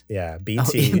 ETs? Yeah,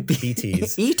 BT,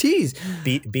 BTs. ETs.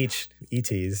 Beach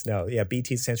ETs. No, yeah,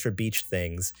 BT stands for beach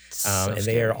things. So and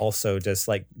scary. they are also just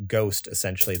like ghosts,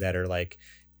 essentially, that are like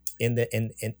in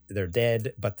they're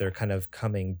dead, but they're kind of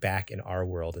coming back in our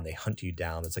world, and they hunt you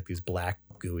down. It's like these black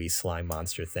gooey slime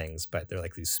monster things, but they're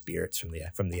like these spirits from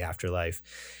the afterlife.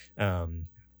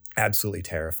 Absolutely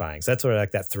terrifying. So that's where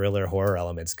like that thriller horror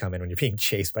elements come in when you're being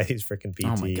chased by these freaking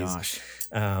BTs. Oh my gosh.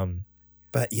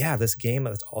 But yeah, this game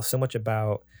is all so much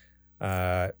about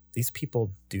these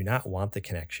people do not want the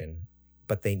connection,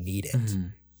 but they need it. Mm-hmm.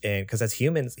 And because as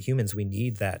humans, we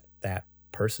need that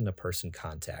person to person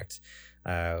contact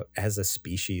as a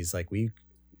species. Like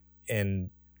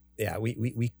yeah,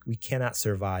 we cannot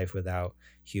survive without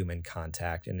human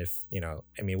contact. And if, you know,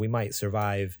 I mean, we might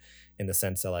survive in the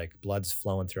sense that like blood's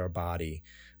flowing through our body,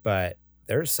 but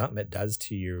there's something it does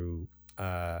to you,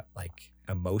 like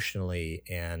emotionally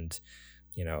and,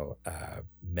 you know,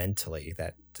 mentally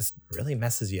that just really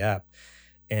messes you up.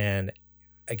 And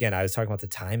again, I was talking about the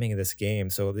timing of this game.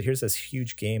 So here's this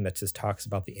huge game that just talks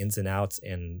about the ins and outs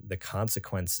and the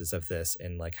consequences of this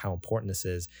and like how important this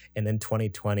is. And then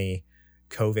 2020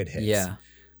 COVID hits. Yeah.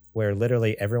 Where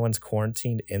literally everyone's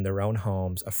quarantined in their own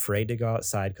homes, afraid to go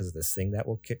outside because of this thing that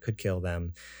could kill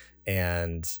them,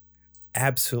 and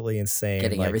absolutely insane.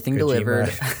 Getting like everything Kojima,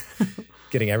 delivered.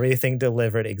 getting everything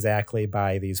delivered exactly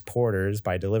by these porters,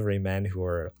 by delivery men who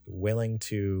are willing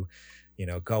to, you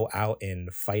know, go out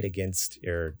and fight against,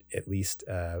 or at least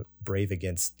brave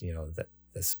against, you know,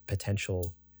 this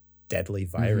potential deadly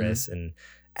virus. And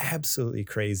absolutely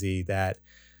crazy that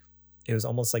it was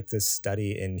almost like this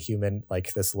study in human,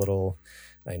 like this little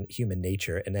human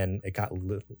nature, and then it got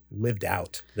lived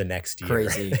out the next year.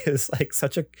 Crazy. It's like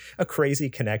such a crazy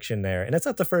connection there. And it's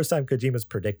not the first time Kojima's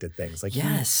predicted things. Like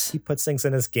Yes. he puts things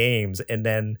in his games, and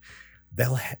then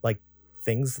they'll like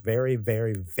things very,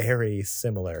 very, very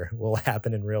similar will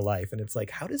happen in real life. And it's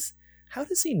like, how does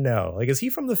he know? Like, is he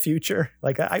from the future?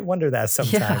 Like, I wonder that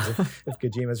sometimes if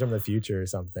Kojima's from the future or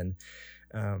something.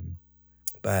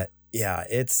 But yeah,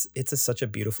 it's such a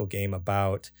beautiful game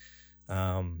about,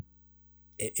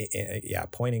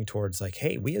 pointing towards like,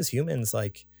 hey, we as humans,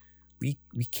 like, we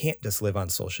can't just live on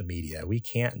social media. We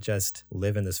can't just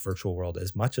live in this virtual world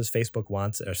as much as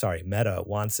Meta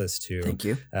wants us to. Thank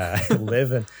you.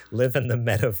 live in the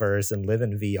metaverse and live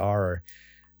in VR.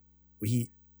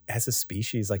 We, as a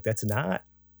species, like, that's not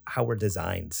how we're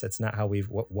designed. That's not how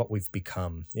what we've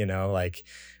become. You know, like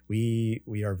we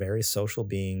are very social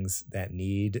beings that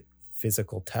need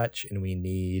physical touch, and we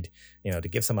need, you know, to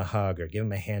give someone a hug or give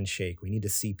them a handshake. We need to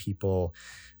see people,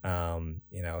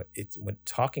 you know, when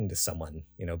talking to someone,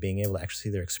 you know, being able to actually see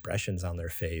their expressions on their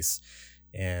face.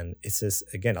 And it's just,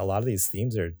 again, a lot of these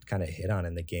themes are kind of hit on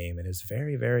in the game, and it's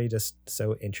very, very just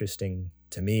so interesting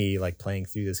to me. Like, playing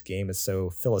through this game is so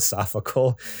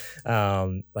philosophical.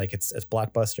 Like it's a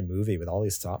blockbuster movie with all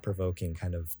these thought-provoking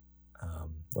kind of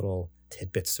little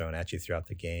tidbits thrown at you throughout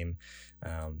the game.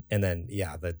 And then,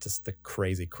 yeah, the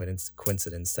crazy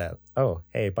coincidence that, oh,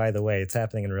 hey, by the way, it's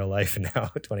happening in real life now,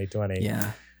 2020.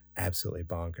 Yeah. Absolutely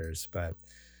bonkers. But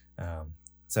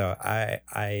so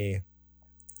I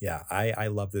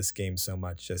love this game so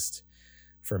much. Just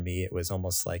for me, it was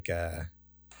almost like a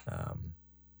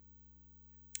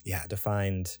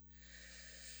defined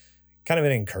kind of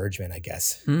an encouragement, I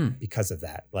guess, because of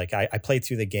that. Like, I played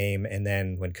through the game, and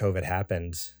then when COVID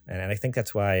happened, and I think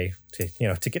that's why,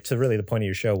 to get to really the point of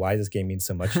your show, why this game means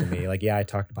so much to me. Like, yeah, I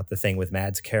talked about the thing with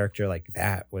Mads' character, like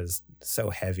that was so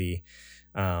heavy.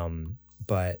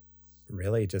 But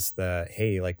really just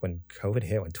like when COVID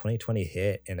hit, when 2020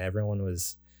 hit, and everyone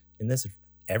was in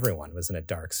a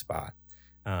dark spot.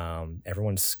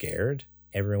 Everyone's scared.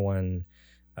 Everyone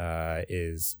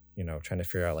is, you know, trying to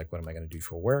figure out, like, what am I going to do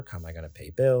for work? How am I going to pay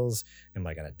bills? Am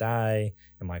I going to die?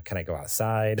 Can I go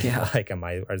outside? Yeah. Like,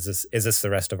 is this the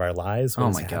rest of our lives? What Oh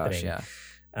is my gosh. happening?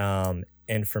 Yeah.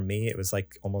 And for me, it was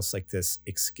like almost like this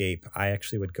escape. I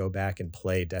actually would go back and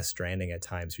play Death Stranding at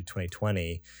times through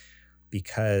 2020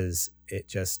 because it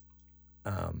just,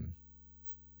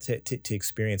 to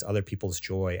experience other people's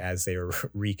joy as they were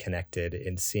reconnected,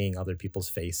 and seeing other people's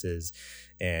faces,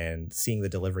 and seeing the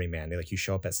delivery man. You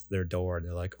show up at their door and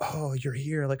they're like, oh, you're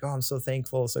here. Like, oh, I'm so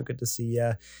thankful. So good to see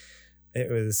you. It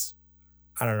was,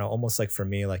 I don't know, almost like for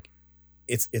me, like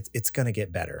it's going to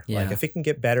get better. Yeah. Like, if it can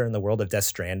get better in the world of Death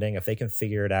Stranding, if they can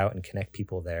figure it out and connect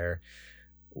people there,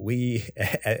 we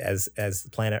as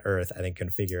planet Earth, I think, can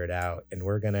figure it out, and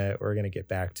we're gonna get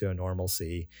back to a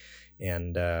normalcy.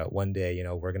 And one day, you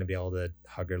know, we're gonna be able to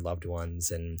hug our loved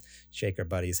ones and shake our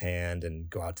buddy's hand and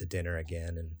go out to dinner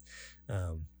again.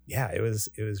 And it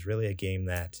was really a game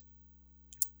that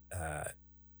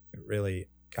really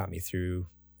got me through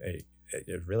a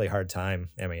really hard time.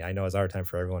 I mean, I know it's a hard time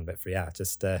for everyone, but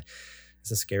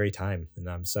it's a scary time, and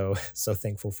I'm so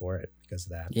thankful for it because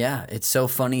of that. Yeah, it's so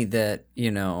funny that,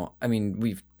 you know, I mean,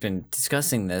 we've been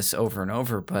discussing this over and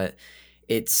over, but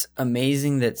it's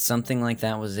amazing that something like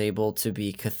that was able to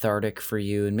be cathartic for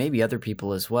you, and maybe other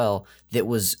people as well, that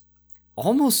was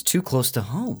almost too close to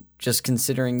home, just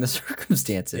considering the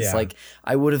circumstances. Yeah. Like,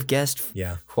 I would have guessed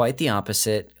Yeah. quite the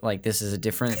opposite. Like, this is a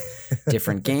different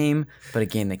game, but a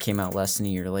game that came out less than a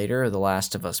year later, The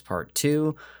Last of Us Part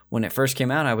 2. When it first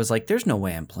came out, I was like, there's no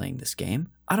way I'm playing this game.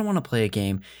 I don't want to play a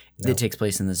game that takes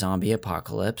place in the zombie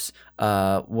apocalypse,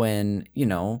 when, you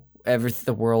know,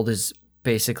 the world is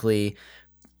basically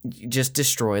just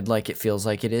destroyed like it feels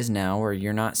like it is now, where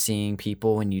you're not seeing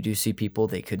people. When you do see people,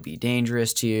 they could be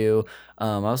dangerous to you.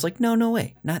 I was like, no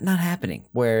way, not happening.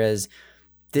 Whereas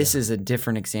this is a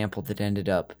different example that ended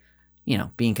up,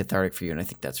 being cathartic for you, and I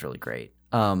think that's really great.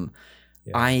 The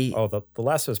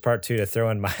Last of Us Part 2, to throw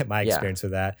in my experience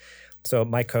with that. So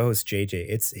my co-host JJ,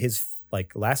 it's his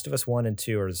like Last of Us 1 and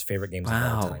 2 are his favorite games of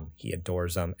all time. He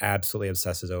adores them, absolutely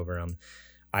obsesses over them.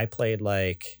 I played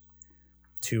like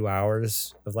 2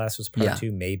 hours of Last of Us Part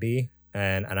 2, maybe,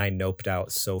 and I noped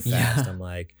out so fast. I'm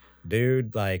like,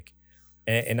 dude, like,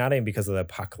 and not even because of the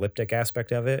apocalyptic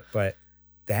aspect of it, but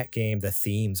that game, the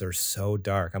themes are so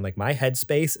dark. I'm like, my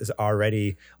headspace is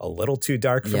already a little too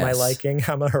dark for my liking.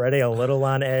 I'm already a little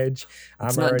on edge.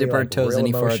 Let's not dip our toes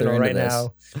any farther into this.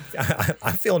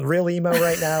 I'm feeling real emo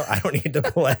right now. I don't need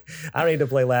to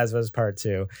play Last of Us Part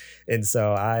 2. And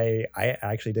so I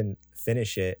actually didn't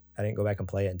finish it. I didn't go back and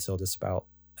play it until just about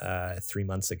 3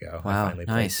 months ago. Wow, I finally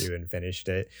played through and finished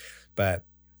it. But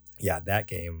yeah, that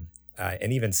game,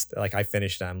 and even like I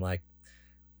finished it, I'm like,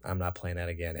 I'm not playing that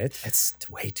again. It's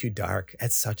way too dark.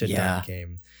 It's such a dark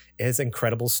game. It's an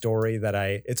incredible story that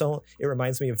it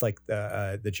reminds me of like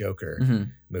the Joker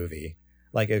movie.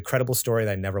 Like a credible story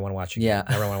that I never want to watch again.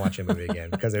 Never want to watch a movie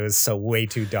again because it was so way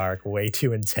too dark, way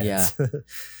too intense. Yeah.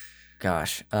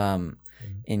 Gosh,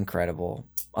 incredible.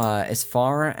 As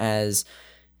far as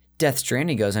Death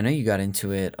Stranding goes, I know you got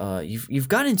into it. You've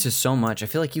got into so much. I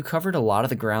feel like you covered a lot of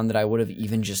the ground that I would have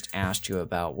even just asked you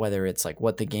about, whether it's like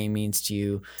what the game means to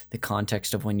you, the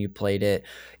context of when you played it.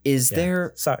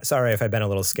 There... Sorry if I've been a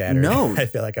little scattered. No. I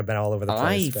feel like I've been all over the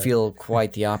place. I feel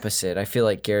quite the opposite. I feel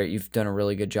like, Garrett, you've done a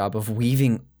really good job of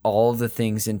weaving all the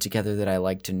things in together that I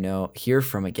like to hear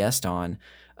from a guest on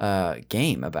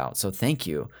game about. So thank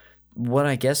you. What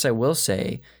I guess I will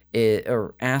say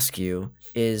or ask you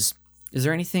is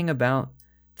there anything about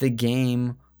the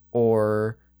game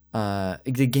or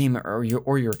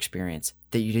your experience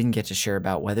that you didn't get to share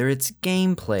about, whether it's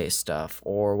gameplay stuff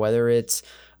or whether it's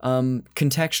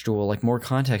contextual, like more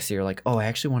context that you're like, oh, I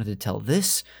actually wanted to tell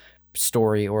this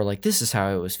story, or like this is how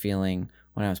I was feeling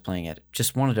when I was playing it.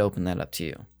 Just wanted to open that up to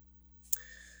you.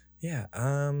 Yeah.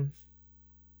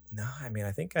 No, I mean,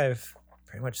 I think I've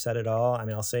pretty much said it all. I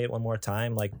mean, I'll say it one more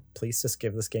time. Like, please just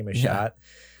give this game a shot.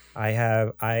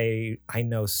 I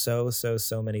know so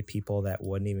many people that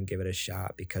wouldn't even give it a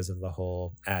shot because of the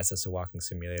whole it's a walking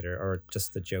simulator, or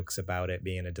just the jokes about it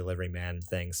being a delivery man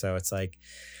thing. So it's like,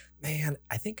 man,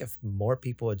 I think if more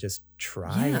people would just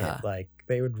try it, like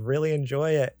they would really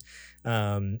enjoy it.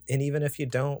 And even if you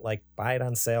don't, like, buy it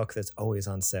on sale, because it's always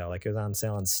on sale. Like, it was on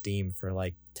sale on Steam for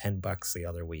like $10 the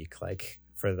other week, like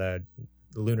for the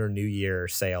Lunar New Year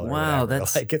sale. Or whatever.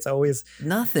 That's like, it's always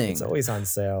nothing. It's always on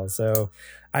sale. So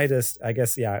I guess,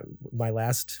 my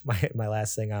last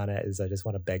thing on it is I just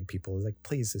want to beg people, is like,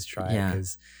 please just try it,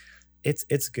 because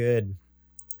it's good.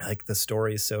 Like, the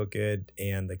story is so good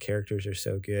and the characters are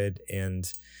so good, and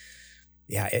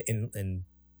and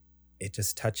it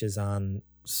just touches on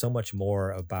so much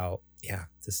more about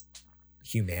just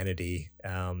humanity.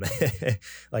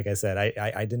 Like I said,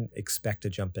 I didn't expect to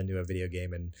jump into a video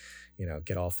game and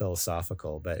get all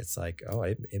philosophical, but it's like,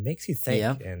 it makes you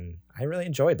think, and I really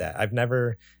enjoyed that. I've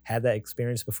never had that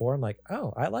experience before. I'm like,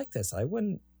 I like this. I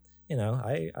wouldn't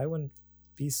I wouldn't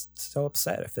be so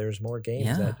upset if there's more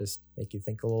games that just make you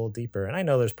think a little deeper. And I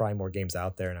know there's probably more games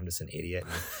out there and I'm just an idiot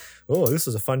and, this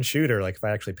is a fun shooter. Like, if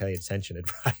I actually pay attention, it'd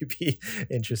probably be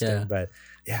interesting. But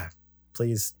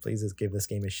please just give this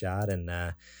game a shot.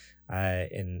 And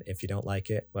if you don't like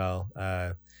it, well,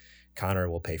 Connor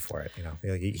will pay for it.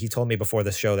 He told me before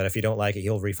the show that if you don't like it,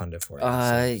 he'll refund it for you.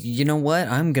 So. You know what?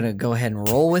 I'm gonna go ahead and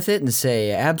roll with it and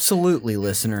say, absolutely,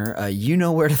 listener. You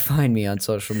know where to find me on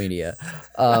social media.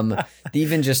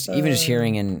 Even just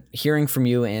hearing from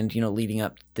you, and leading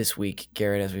up this week,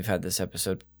 Garrett, as we've had this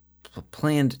episode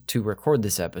planned to record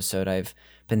this episode, I've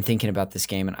been thinking about this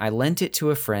game, and I lent it to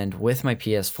a friend with my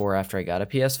PS4 after I got a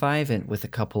PS5, and with a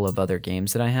couple of other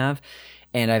games that I have,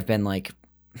 and I've been like,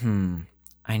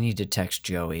 I need to text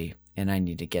Joey and I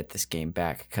need to get this game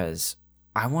back because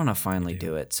I want to finally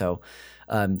do it. So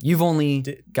you've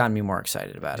only gotten me more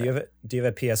excited about it. Do you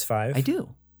have a PS5? I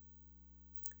do.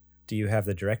 Do you have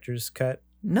the director's cut?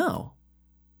 No.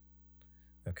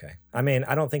 Okay. I mean,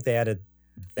 I don't think they added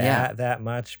that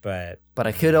much, but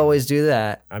I could always do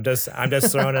that. I'm just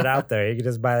throwing it out there. You could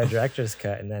just buy the director's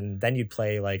cut, and then you'd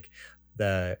play like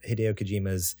the Hideo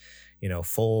Kojima's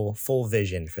full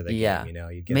vision for the game.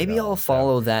 You get maybe I'll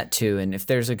follow that too. And if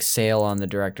there's a sale on the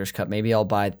director's cut, maybe I'll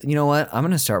buy. You know what? I'm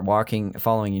gonna start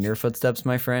following in your footsteps,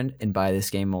 my friend, and buy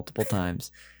this game multiple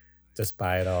times. Just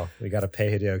buy it all. We got to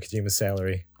pay Hideo Kojima's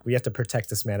salary. We have to protect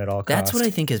this man at all costs. That's what I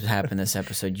think has happened this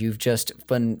episode. You've just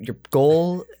been your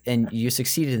goal, and you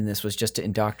succeeded in this, was just to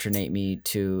indoctrinate me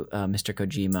to Mr.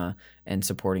 Kojima and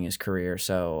supporting his career.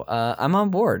 So I'm on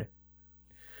board.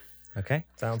 Okay,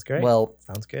 sounds great. Well,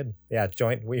 sounds good. Yeah,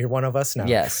 you're one of us now.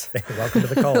 Yes. Welcome to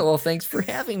the cult. Well, thanks for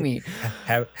having me.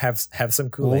 Have some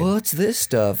Kool-Aid. What's this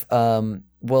stuff?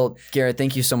 Well, Garrett,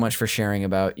 thank you so much for sharing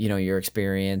about your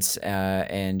experience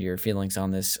and your feelings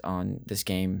on this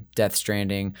game, Death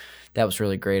Stranding. That was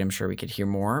really great. I'm sure we could hear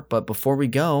more. But before we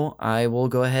go, I will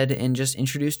go ahead and just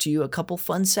introduce to you a couple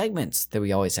fun segments that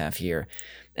we always have here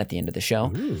at the end of the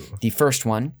show. Ooh. The first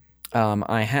one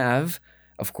I have,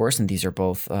 of course, and these are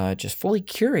both just fully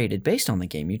curated based on the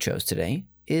game you chose today,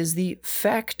 is the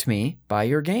Fact Me by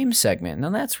Your Game segment. Now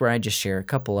that's where I just share a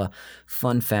couple of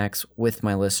fun facts with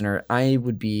my listener.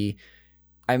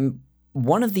 I'm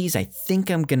one of these I think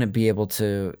I'm going to be able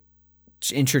to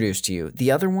introduce to you.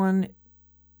 The other one,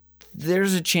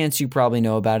 there's a chance you probably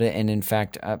know about it, and in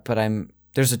fact, but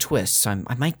there's a twist, so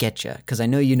I might get you because I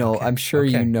know you know. Okay. I'm sure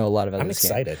you know a lot about I'm this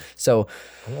excited. game. So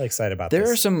I'm really excited about there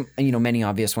this. are some, many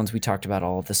obvious ones. We talked about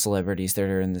all of the celebrities that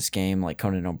are in this game, like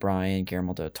Conan O'Brien,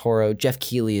 Guillermo del Toro, Jeff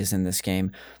Keighley is in this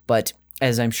game. But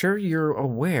as I'm sure you're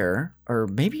aware, or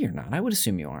maybe you're not, I would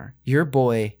assume you are, your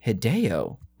boy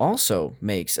Hideo also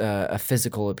makes a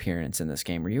physical appearance in this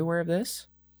game. Were you aware of this?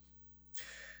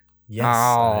 Yes,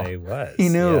 Oh, I was. he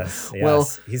knew. Yes. Well-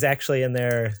 he's actually in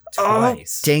there Oh,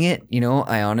 twice. dang it.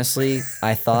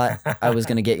 I thought I was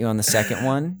going to get you on the second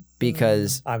one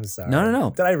because I'm sorry.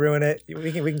 No. Did I ruin it?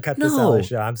 We can cut this out of the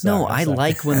show. I'm sorry. No, I'm I sorry.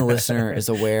 like when the listener is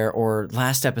aware. Or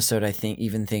last episode, I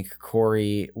think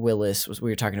Corey Willis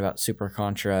we were talking about Super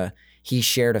Contra. He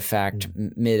shared a fact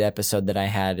mid episode that I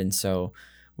had, and so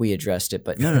we addressed it.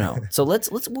 But no. So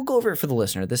we'll go over it for the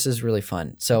listener. This is really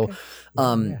fun. So,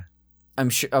 Yeah. I'm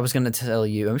sure I'm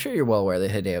sure you're well aware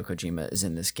that Hideo Kojima is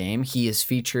in this game. He is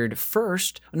featured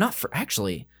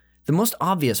actually, the most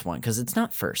obvious one, because it's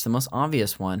not first. The most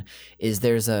obvious one is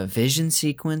there's a vision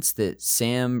sequence that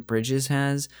Sam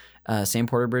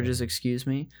Porter Bridges, excuse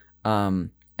me,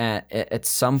 at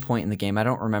some point in the game. I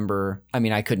don't remember. I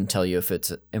mean, I couldn't tell you if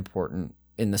it's important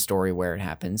in the story where it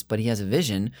happens, but he has a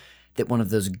vision that one of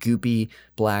those goopy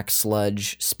black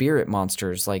sludge spirit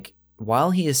monsters, like,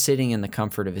 while he is sitting in the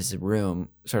comfort of his room,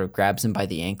 sort of grabs him by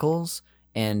the ankles.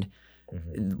 And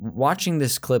watching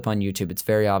this clip on YouTube, it's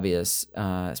very obvious,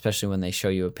 especially when they show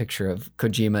you a picture of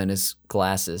Kojima and his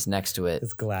glasses next to it.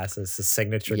 His glasses, his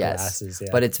signature glasses. Yeah.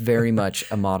 But it's very much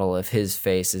a model of his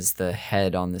face as the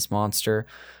head on this monster.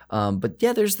 But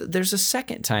yeah, there's a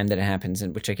second time that it happens,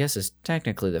 which I guess is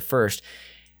technically the first,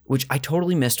 which I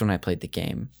totally missed when I played the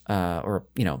game, or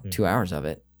 2 hours of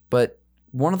it. But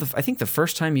I think the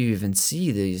first time you even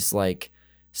see these like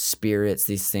spirits,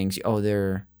 these things, you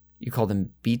call them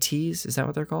BTs? Is that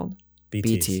what they're called?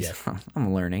 BTs. Yeah.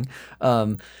 I'm learning.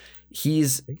 You're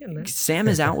getting there. Sam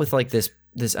is out with like this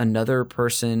another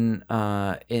person,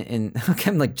 in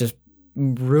I'm like just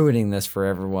ruining this for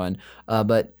everyone.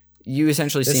 But you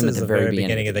essentially see him at the very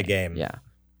beginning of the game. Yeah.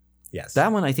 Yes.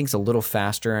 That one I think is a little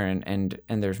faster and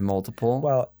there's multiple.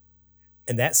 Well,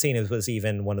 and that scene was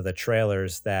even one of the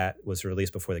trailers that was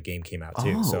released before the game came out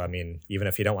too. So Oh. I mean, even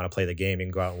if you don't want to play the game, you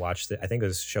can go out and watch it. I think it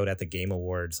was showed at the Game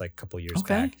Awards like a couple years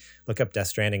Okay. back. Look up Death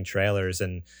Stranding trailers,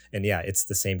 and yeah, it's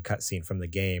the same cutscene from the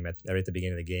game right at the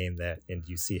beginning of the game and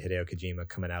you see Hideo Kojima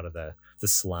coming out of the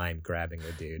slime grabbing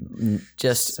the dude.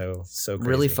 Just So crazy.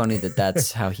 really funny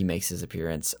that's how he makes his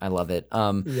appearance. I love it.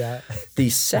 Yeah, The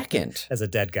second, as a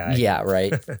dead guy. yeah,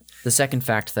 right. The second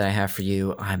fact that I have for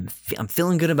you, I'm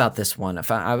feeling good about this one. If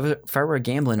I were a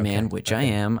gambling man, which I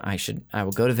am, I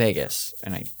will go to Vegas,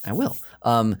 and I will.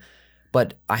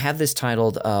 But I have this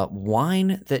titled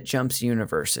 "Wine That Jumps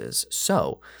Universes."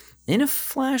 So, in a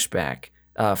flashback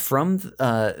from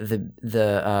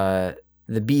the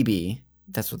BB.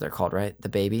 That's what they're called, right? The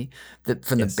baby.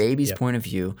 From Yes. the baby's Yep. point of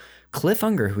view, Cliff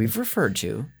Unger, who we've referred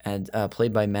to, and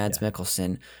played by Mads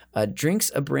Mikkelsen,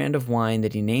 drinks a brand of wine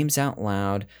that he names out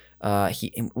loud.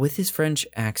 He with his French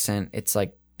accent, it's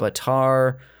like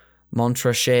Batard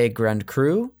Montrachet Grand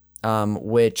Cru,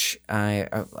 which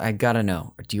I gotta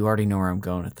know. Do you already know where I'm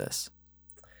going with this?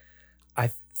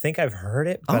 I think I've heard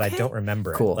it, but I Okay. don't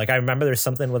remember Cool. it. Like I remember there's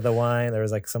something with the wine. There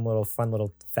was like some fun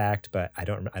little fact, but I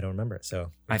don't remember it.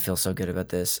 So I feel so good about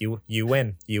this. you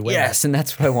win. You win. Yes, and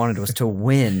that's what I wanted was to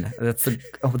win.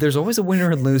 There's always a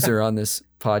winner and loser on this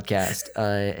podcast,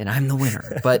 and I'm the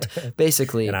winner. But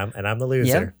basically, And I'm the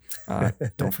loser.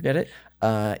 don't forget it.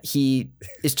 He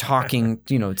is talking,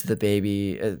 to the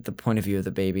baby, the point of view of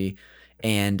the baby,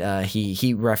 and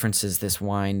he references this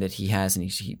wine that he has, and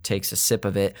he takes a sip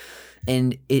of it,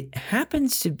 and it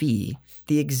happens to be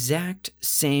the exact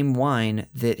same wine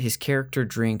that his character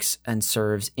drinks and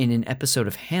serves in an episode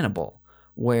of Hannibal,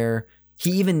 where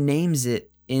he even names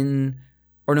it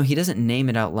he doesn't name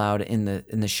it out loud in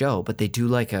the show, but they do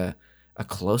like a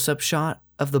close-up shot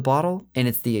of the bottle, and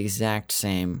it's the exact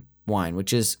same wine,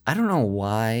 which is, I don't know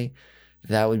why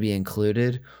that would be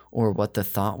included or what the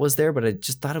thought was there, but I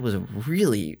just thought it was a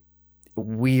really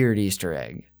weird Easter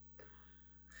egg.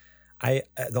 The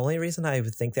only reason I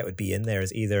would think that would be in there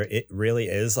is either it really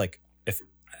is like, if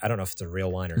I don't know if it's a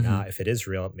real wine or not. If it is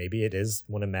real, maybe it is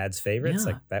one of Mad's favorites.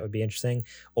 Yeah. Like that would be interesting.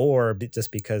 Or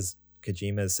just because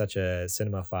Kojima is such a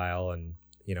cinemaphile, and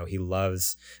he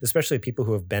loves, especially people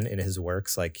who have been in his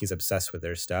works, like he's obsessed with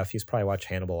their stuff. He's probably watched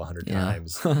Hannibal 100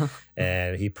 times,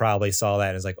 and he probably saw that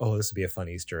and is like, oh, this would be a fun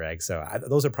Easter egg. So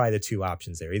those are probably the two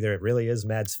options there. Either it really is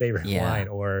Mad's favorite wine,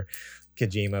 or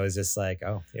Kojima is just like,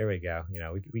 oh, here we go.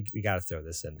 We got to throw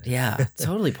this in there. Yeah,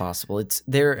 totally possible. It's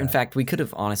there. In fact, we could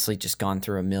have honestly just gone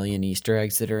through a million Easter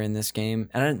eggs that are in this game.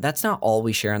 And that's not all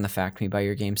we share on the Fact Me by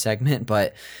Your Game segment,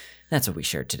 but that's what we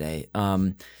shared today.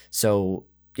 So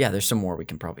yeah, there's some more we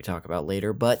can probably talk about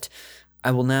later, but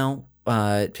I will now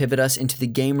pivot us into the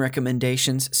game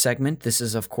recommendations segment. This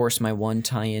is, of course, my one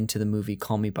tie-in to the movie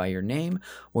Call Me by Your Name,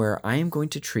 where I am going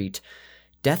to treat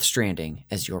Death Stranding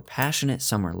as your passionate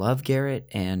summer love, Garrett,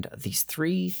 and these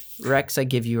 3 recs I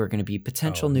give you are going to be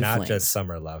potential new not flames. just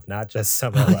summer love,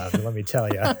 let me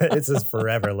tell you. This is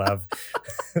forever love.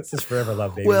 This is forever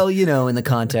love, baby. Well, in the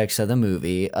context of the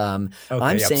movie, I'm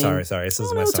saying... Sorry. This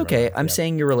is my it's summer okay. love. I'm Yep.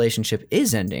 saying your relationship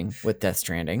is ending with Death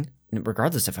Stranding,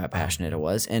 regardless of how passionate it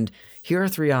was. And here are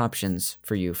 3 options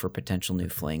for you for potential new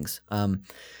flings.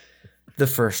 The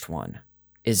first one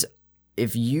is,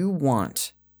 if you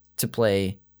want to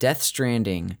play Death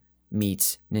Stranding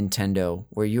meets Nintendo,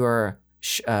 where you are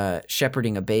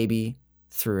shepherding a baby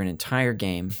through an entire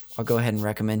game, I'll go ahead and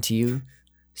recommend to you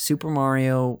Super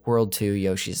Mario World 2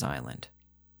 Yoshi's Island.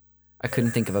 I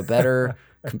couldn't think of a better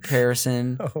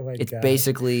comparison. Oh my It's God.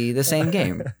 basically the same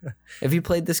game. Have you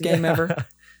played this game ever?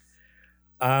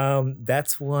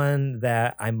 That's one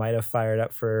that I might have fired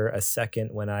up for a second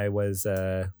when I was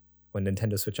when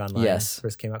Nintendo Switch Online Yes.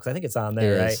 first came out, because I think it's on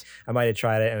there, It right? is. I might have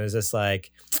tried it and it was just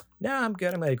like, no, I'm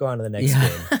good. I'm going to go on to the next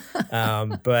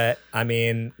game. But I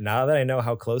mean, now that I know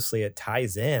how closely it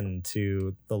ties in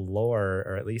to the lore,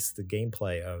 or at least the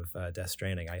gameplay of Death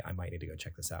Stranding, I might need to go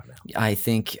check this out now. I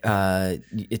think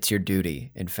it's your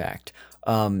duty, in fact.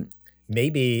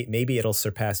 Maybe it'll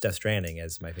surpass Death Stranding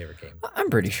as my favorite game. I'm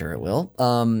pretty sure it will.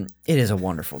 It is a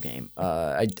wonderful game.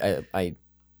 I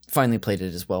finally played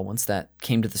it as well once that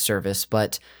came to the service.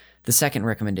 But the second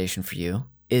recommendation for you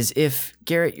is, if,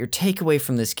 Garrett, your takeaway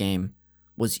from this game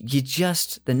was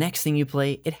the next thing you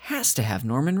play, it has to have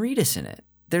Norman Reedus in it.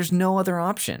 There's no other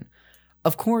option.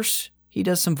 Of course, he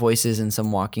does some voices in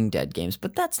some Walking Dead games,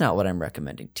 but that's not what I'm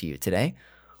recommending to you today.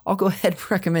 I'll go ahead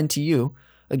and recommend to you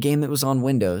a game that was on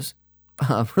Windows,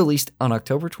 released on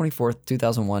October 24th,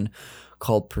 2001,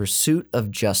 called Pursuit of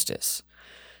Justice.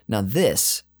 Now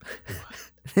this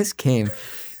game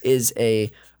is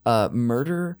a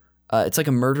murder. It's like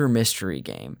a murder mystery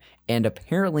game, and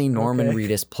apparently Norman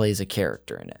Reedus plays a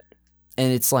character in it.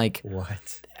 And it's like,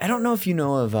 What? I don't know if you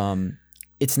know of.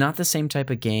 It's not the same type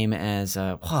of game as.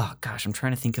 Oh gosh, I'm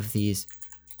trying to think of these.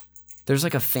 There's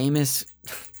like a famous.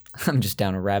 I'm just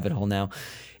down a rabbit hole now.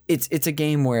 It's a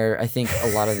game where I think a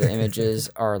lot of the images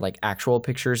are like actual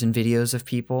pictures and videos of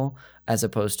people, as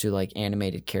opposed to like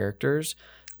animated characters.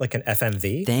 Like an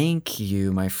FMV? Thank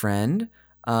you, my friend.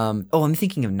 I'm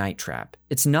thinking of Night Trap.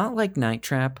 It's not like Night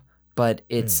Trap, but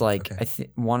it's like, okay.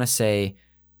 I want to say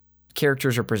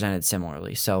characters are presented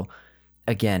similarly. So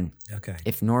again, Okay.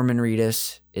 if Norman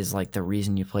Reedus is like the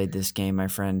reason you played this game, my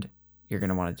friend, you're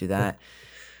going to want to do that.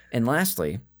 And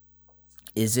lastly,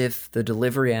 is if the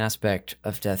delivery aspect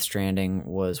of Death Stranding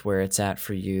was where it's at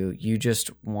for you, you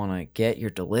just want to get your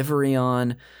delivery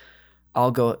on,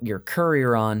 your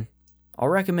courier on, I'll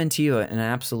recommend to you an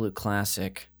absolute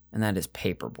classic, and that is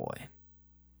Paperboy.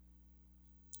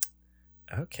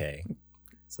 Okay.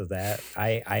 So that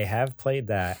I have played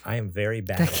that. I am very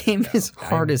bad. That at it, game though. is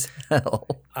hard as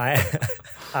hell. I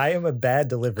am a bad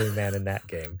delivery man in that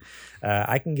game.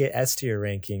 I can get S tier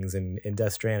rankings in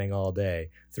Death Stranding all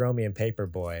day. Throw me in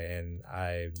Paperboy and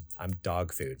I'm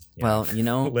dog food. Well,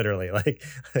 literally, like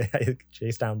I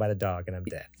chased down by the dog and I'm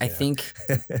dead. I think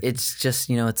it's just,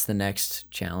 it's the next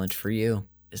challenge for you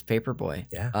is Paperboy.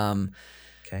 Yeah.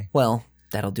 Okay. Well,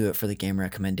 That'll do it for the game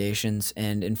recommendations.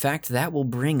 And in fact, that will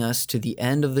bring us to the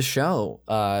end of the show.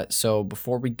 So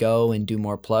before we go and do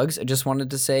more plugs, I just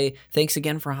wanted to say thanks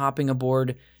again for hopping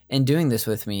aboard and doing this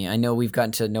with me. I know we've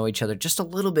gotten to know each other just a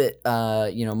little bit,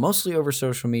 mostly over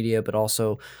social media, but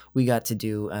also we got to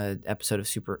do an episode of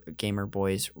Super Gamer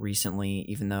Boys recently,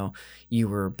 even though you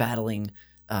were battling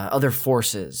other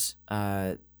forces.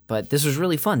 But this was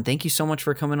really fun. Thank you so much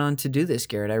for coming on to do this,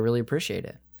 Garrett. I really appreciate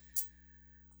it.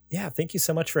 Yeah, thank you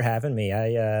so much for having me.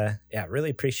 I really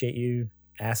appreciate you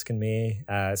asking me.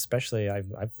 Especially,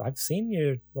 I've seen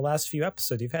you the last few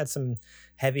episodes. You've had some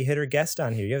heavy hitter guests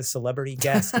on here. You have a celebrity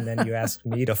guest, and then you ask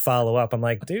me to follow up. I'm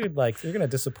like, dude, like you're gonna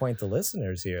disappoint the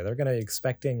listeners here. They're gonna be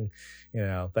expecting,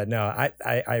 But no,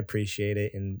 I appreciate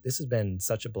it, and this has been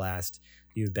such a blast.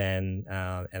 You've been,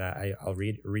 and I'll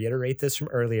reiterate this from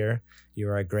earlier. You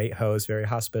are a great host, very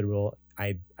hospitable.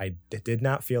 I did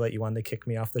not feel that you wanted to kick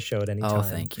me off the show at any time. Oh,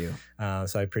 thank you.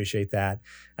 So I appreciate that.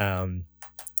 Thank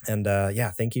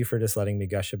you for just letting me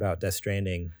gush about Death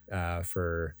Stranding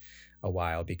for a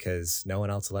while, because no one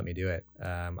else will let me do it.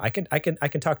 I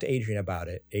can talk to Adrian about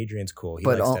it. Adrian's cool. He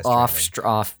But likes Death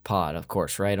off pod, of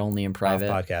course, right? Only in private.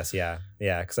 Off podcast, yeah.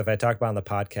 Because if I talk about it on the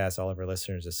podcast, all of our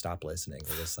listeners just stop listening.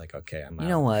 They're just like, okay, I'm out. You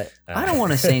know what? I don't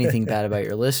want to say anything bad about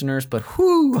your listeners, but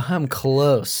I'm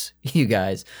close, you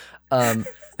guys.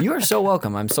 You are so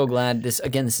welcome. I'm so glad. This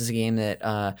is a game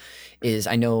that is,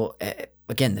 I know,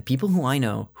 again, the people who I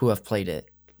know who have played it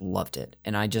loved it.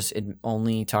 And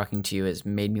only talking to you has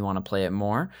made me want to play it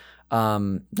more.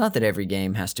 Not that every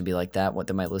game has to be like that,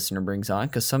 what my listener brings on,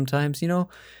 because sometimes,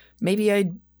 maybe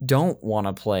I don't want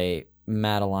to play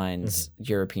Madeline's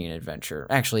European Adventure.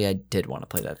 Actually, I did want to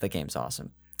play that. The game's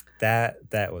awesome. That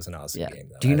was an awesome game,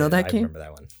 though. Do you know that game? I remember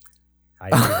that one. I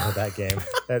do know that game.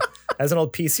 That's an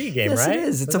old PC game, yes, right? It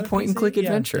is. It's a point-and-click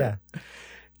adventure. Yeah.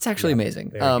 It's actually amazing.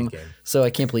 Very good game. So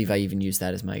I can't believe I even used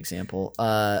that as my example.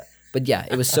 But yeah,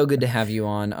 it was so good to have you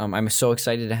on. I'm so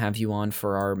excited to have you on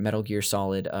for our Metal Gear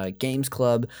Solid Games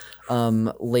Club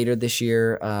later this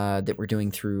year that we're doing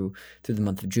through the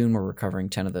month of June, where we're covering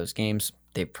 10 of those games.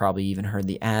 They've probably even heard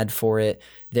the ad for it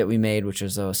that we made, which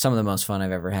was some of the most fun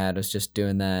I've ever had, was just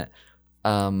doing that.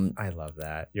 I love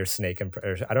that. Your Snake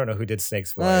I don't know who did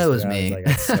Snake's voice. It was me. I was like,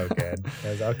 that's so good. I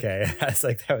was okay. I was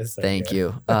like, that was so Thank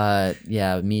good.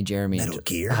 you. Me, Jeremy. Metal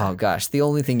Gear. Oh gosh, the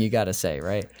only thing you got to say,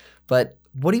 right? But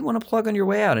what do you want to plug on your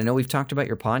way out? I know we've talked about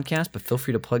your podcast, but feel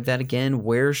free to plug that again.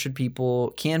 Where can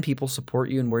people support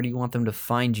you, and where do you want them to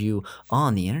find you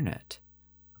on the internet?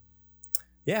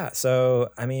 Yeah, so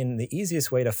the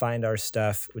easiest way to find our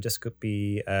stuff would just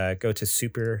be go to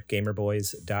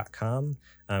supergamerboys.com,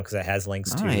 because it has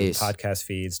links to podcast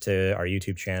feeds, to our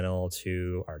YouTube channel,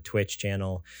 to our Twitch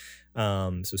channel.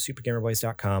 So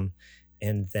supergamerboys.com,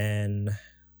 and then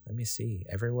let me see,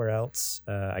 everywhere else.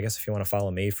 I guess if you want to follow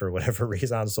me for whatever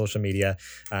reason on social media,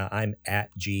 I'm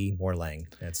at G Morlang.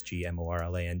 That's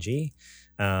GMORLANG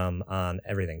on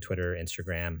everything: Twitter,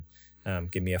 Instagram.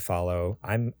 Give me a follow.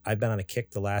 I've been on a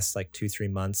kick the last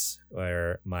 2-3 months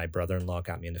where my brother-in-law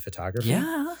got me into photography.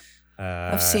 Yeah,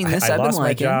 I've seen this. I I've lost been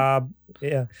liking. my job.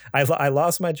 Yeah, I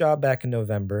lost my job back in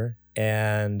November,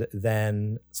 and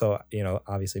then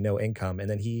obviously no income. And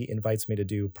then he invites me to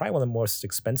do probably one of the most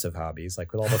expensive hobbies,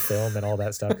 with all the film and all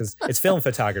that stuff, because it's film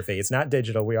photography. It's not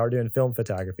digital. We are doing film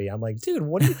photography. I'm like, dude,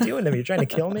 what are you doing to me? You're trying to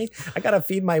kill me? I gotta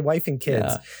feed my wife and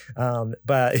kids. Yeah.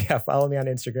 But yeah, follow me on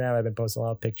Instagram. I've been posting a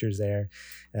lot of pictures there.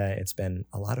 It's been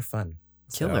a lot of fun.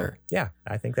 Killer. So, yeah,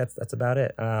 I think that's about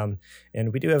it. And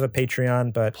we do have a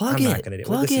Patreon, but I'm not going to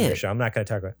do it. This is your show. I'm not going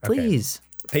to talk about it. Please.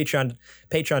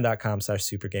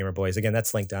 Patreon.com/supergamerboys. Again,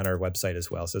 that's linked on our website as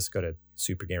well. So just go to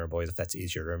supergamerboys if that's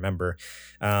easier to remember.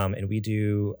 And we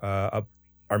do our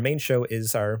main show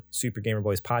is our Super Gamer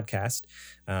Boys podcast,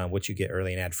 which you get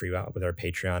early and ad-free with our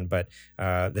Patreon. But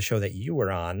the show that you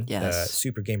were on, the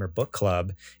Super Gamer Book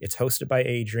Club, it's hosted by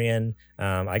Adrian.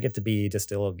 I get to be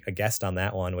just a guest on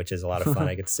that one, which is a lot of fun.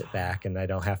 I get to sit back and I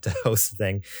don't have to host the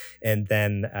thing. And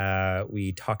then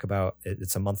we talk about,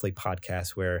 it's a monthly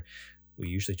podcast where we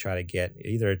usually try to get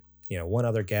either one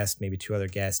other guest, maybe two other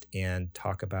guests, and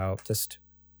talk about just,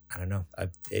 I don't know.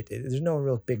 There's no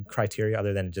real big criteria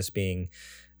other than just being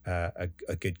a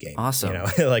good game. Awesome.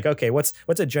 Okay, what's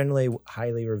a generally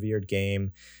highly revered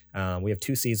game? We have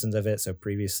 2 seasons of it. So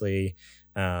previously,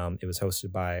 it was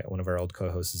hosted by one of our old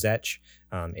co-hosts, Zetch.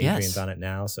 Adrian's on it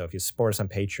now. So if you support us on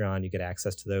Patreon, you get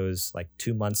access to those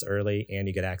 2 months early, and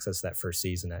you get access to that first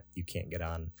season that you can't get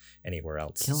on anywhere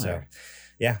else. Killer. So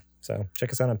yeah, So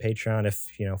check us out on Patreon. If,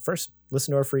 first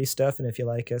listen to our free stuff. And if you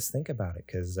like us, think about it,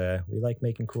 because we like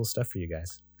making cool stuff for you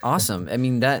guys. Awesome. I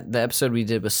mean, the episode we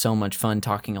did was so much fun,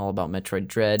 talking all about Metroid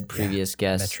Dread, previous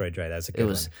guests. Metroid Dread, that was a good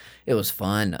one. It was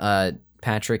fun.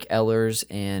 Patrick Ellers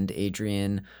and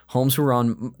Adrian Holmes were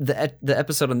on the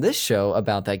episode on this show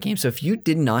about that game. So if you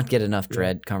did not get enough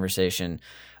Dread conversation,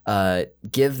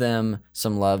 give them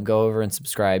some love. Go over and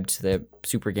subscribe to the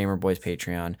Super Gamer Boys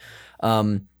Patreon.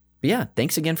 But yeah,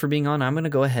 thanks again for being on. I'm going to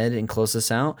go ahead and close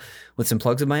this out with some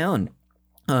plugs of my own.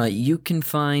 You can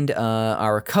find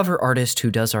our cover artist who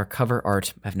does our cover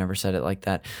art. I've never said it like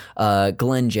that.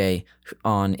 Glenn J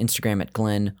on Instagram at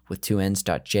Glenn with 2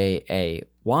 N's.JAY.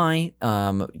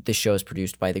 This show is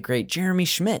produced by the great Jeremy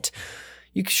Schmidt.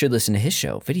 You should listen to his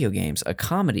show, Video Games, a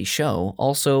comedy show,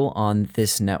 also on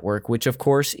this network, which of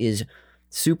course is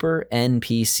Super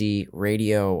NPC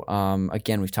Radio.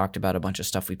 Again, we've talked about a bunch of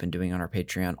stuff we've been doing on our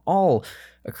Patreon all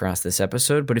across this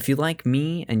episode. But if you like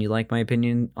me and you like my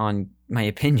opinion on my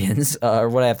opinions or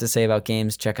what I have to say about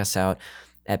games, check us out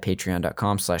at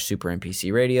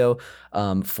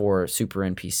patreon.com/supernpcradio for Super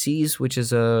NPCs, which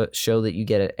is a show that you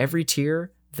get at every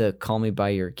tier. The Call Me By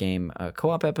Your Game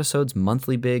co-op episodes,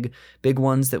 monthly big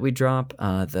ones that we drop.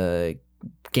 The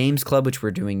Games Club, which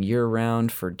we're doing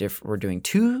year-round we're doing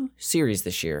 2 series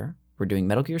this year. We're doing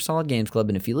Metal Gear Solid Games Club,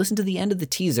 and if you listen to the end of the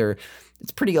teaser,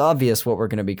 it's pretty obvious what we're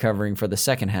going to be covering for the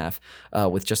second half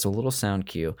with just a little sound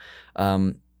cue.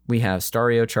 We have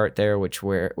Stario Chart there, which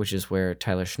is where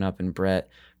Tyler Schnupp and Brent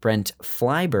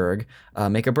Flyberg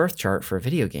make a birth chart for a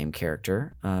video game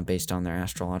character based on their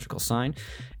astrological sign,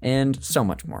 and so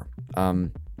much more.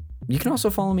 You can also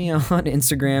follow me on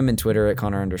Instagram and Twitter at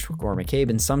Connor_McCabe,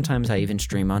 and sometimes I even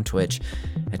stream on Twitch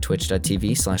at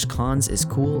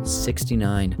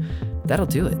twitch.tv/consiscool69. That'll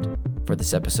do it for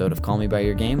this episode of Call Me By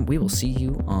Your Game. We will see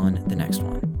you on the next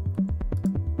one.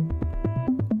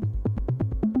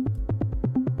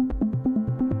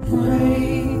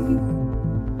 Rain,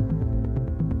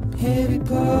 heavy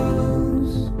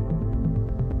blows,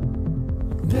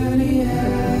 bloody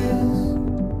eyes,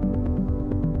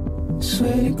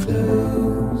 sweaty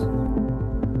clothes,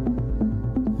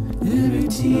 the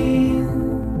routine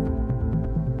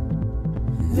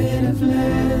that I've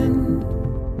learned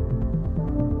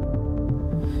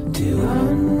to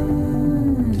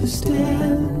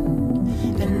understand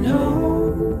and know.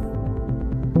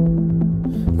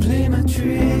 Play my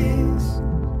tricks,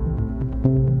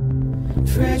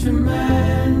 fragile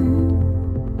mind,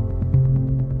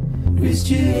 risk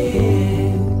your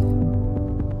head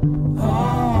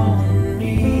on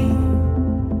me.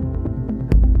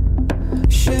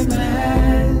 Shut my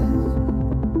eyes,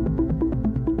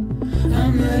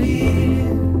 I'm not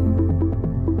here.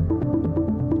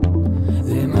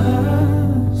 There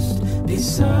must be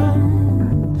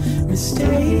some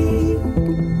mistake.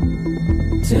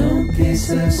 Don't be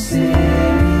so serious.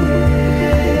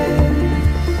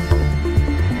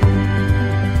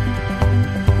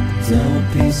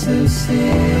 Don't be so serious.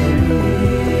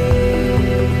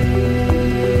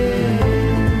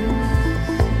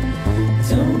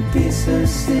 Don't be so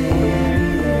serious.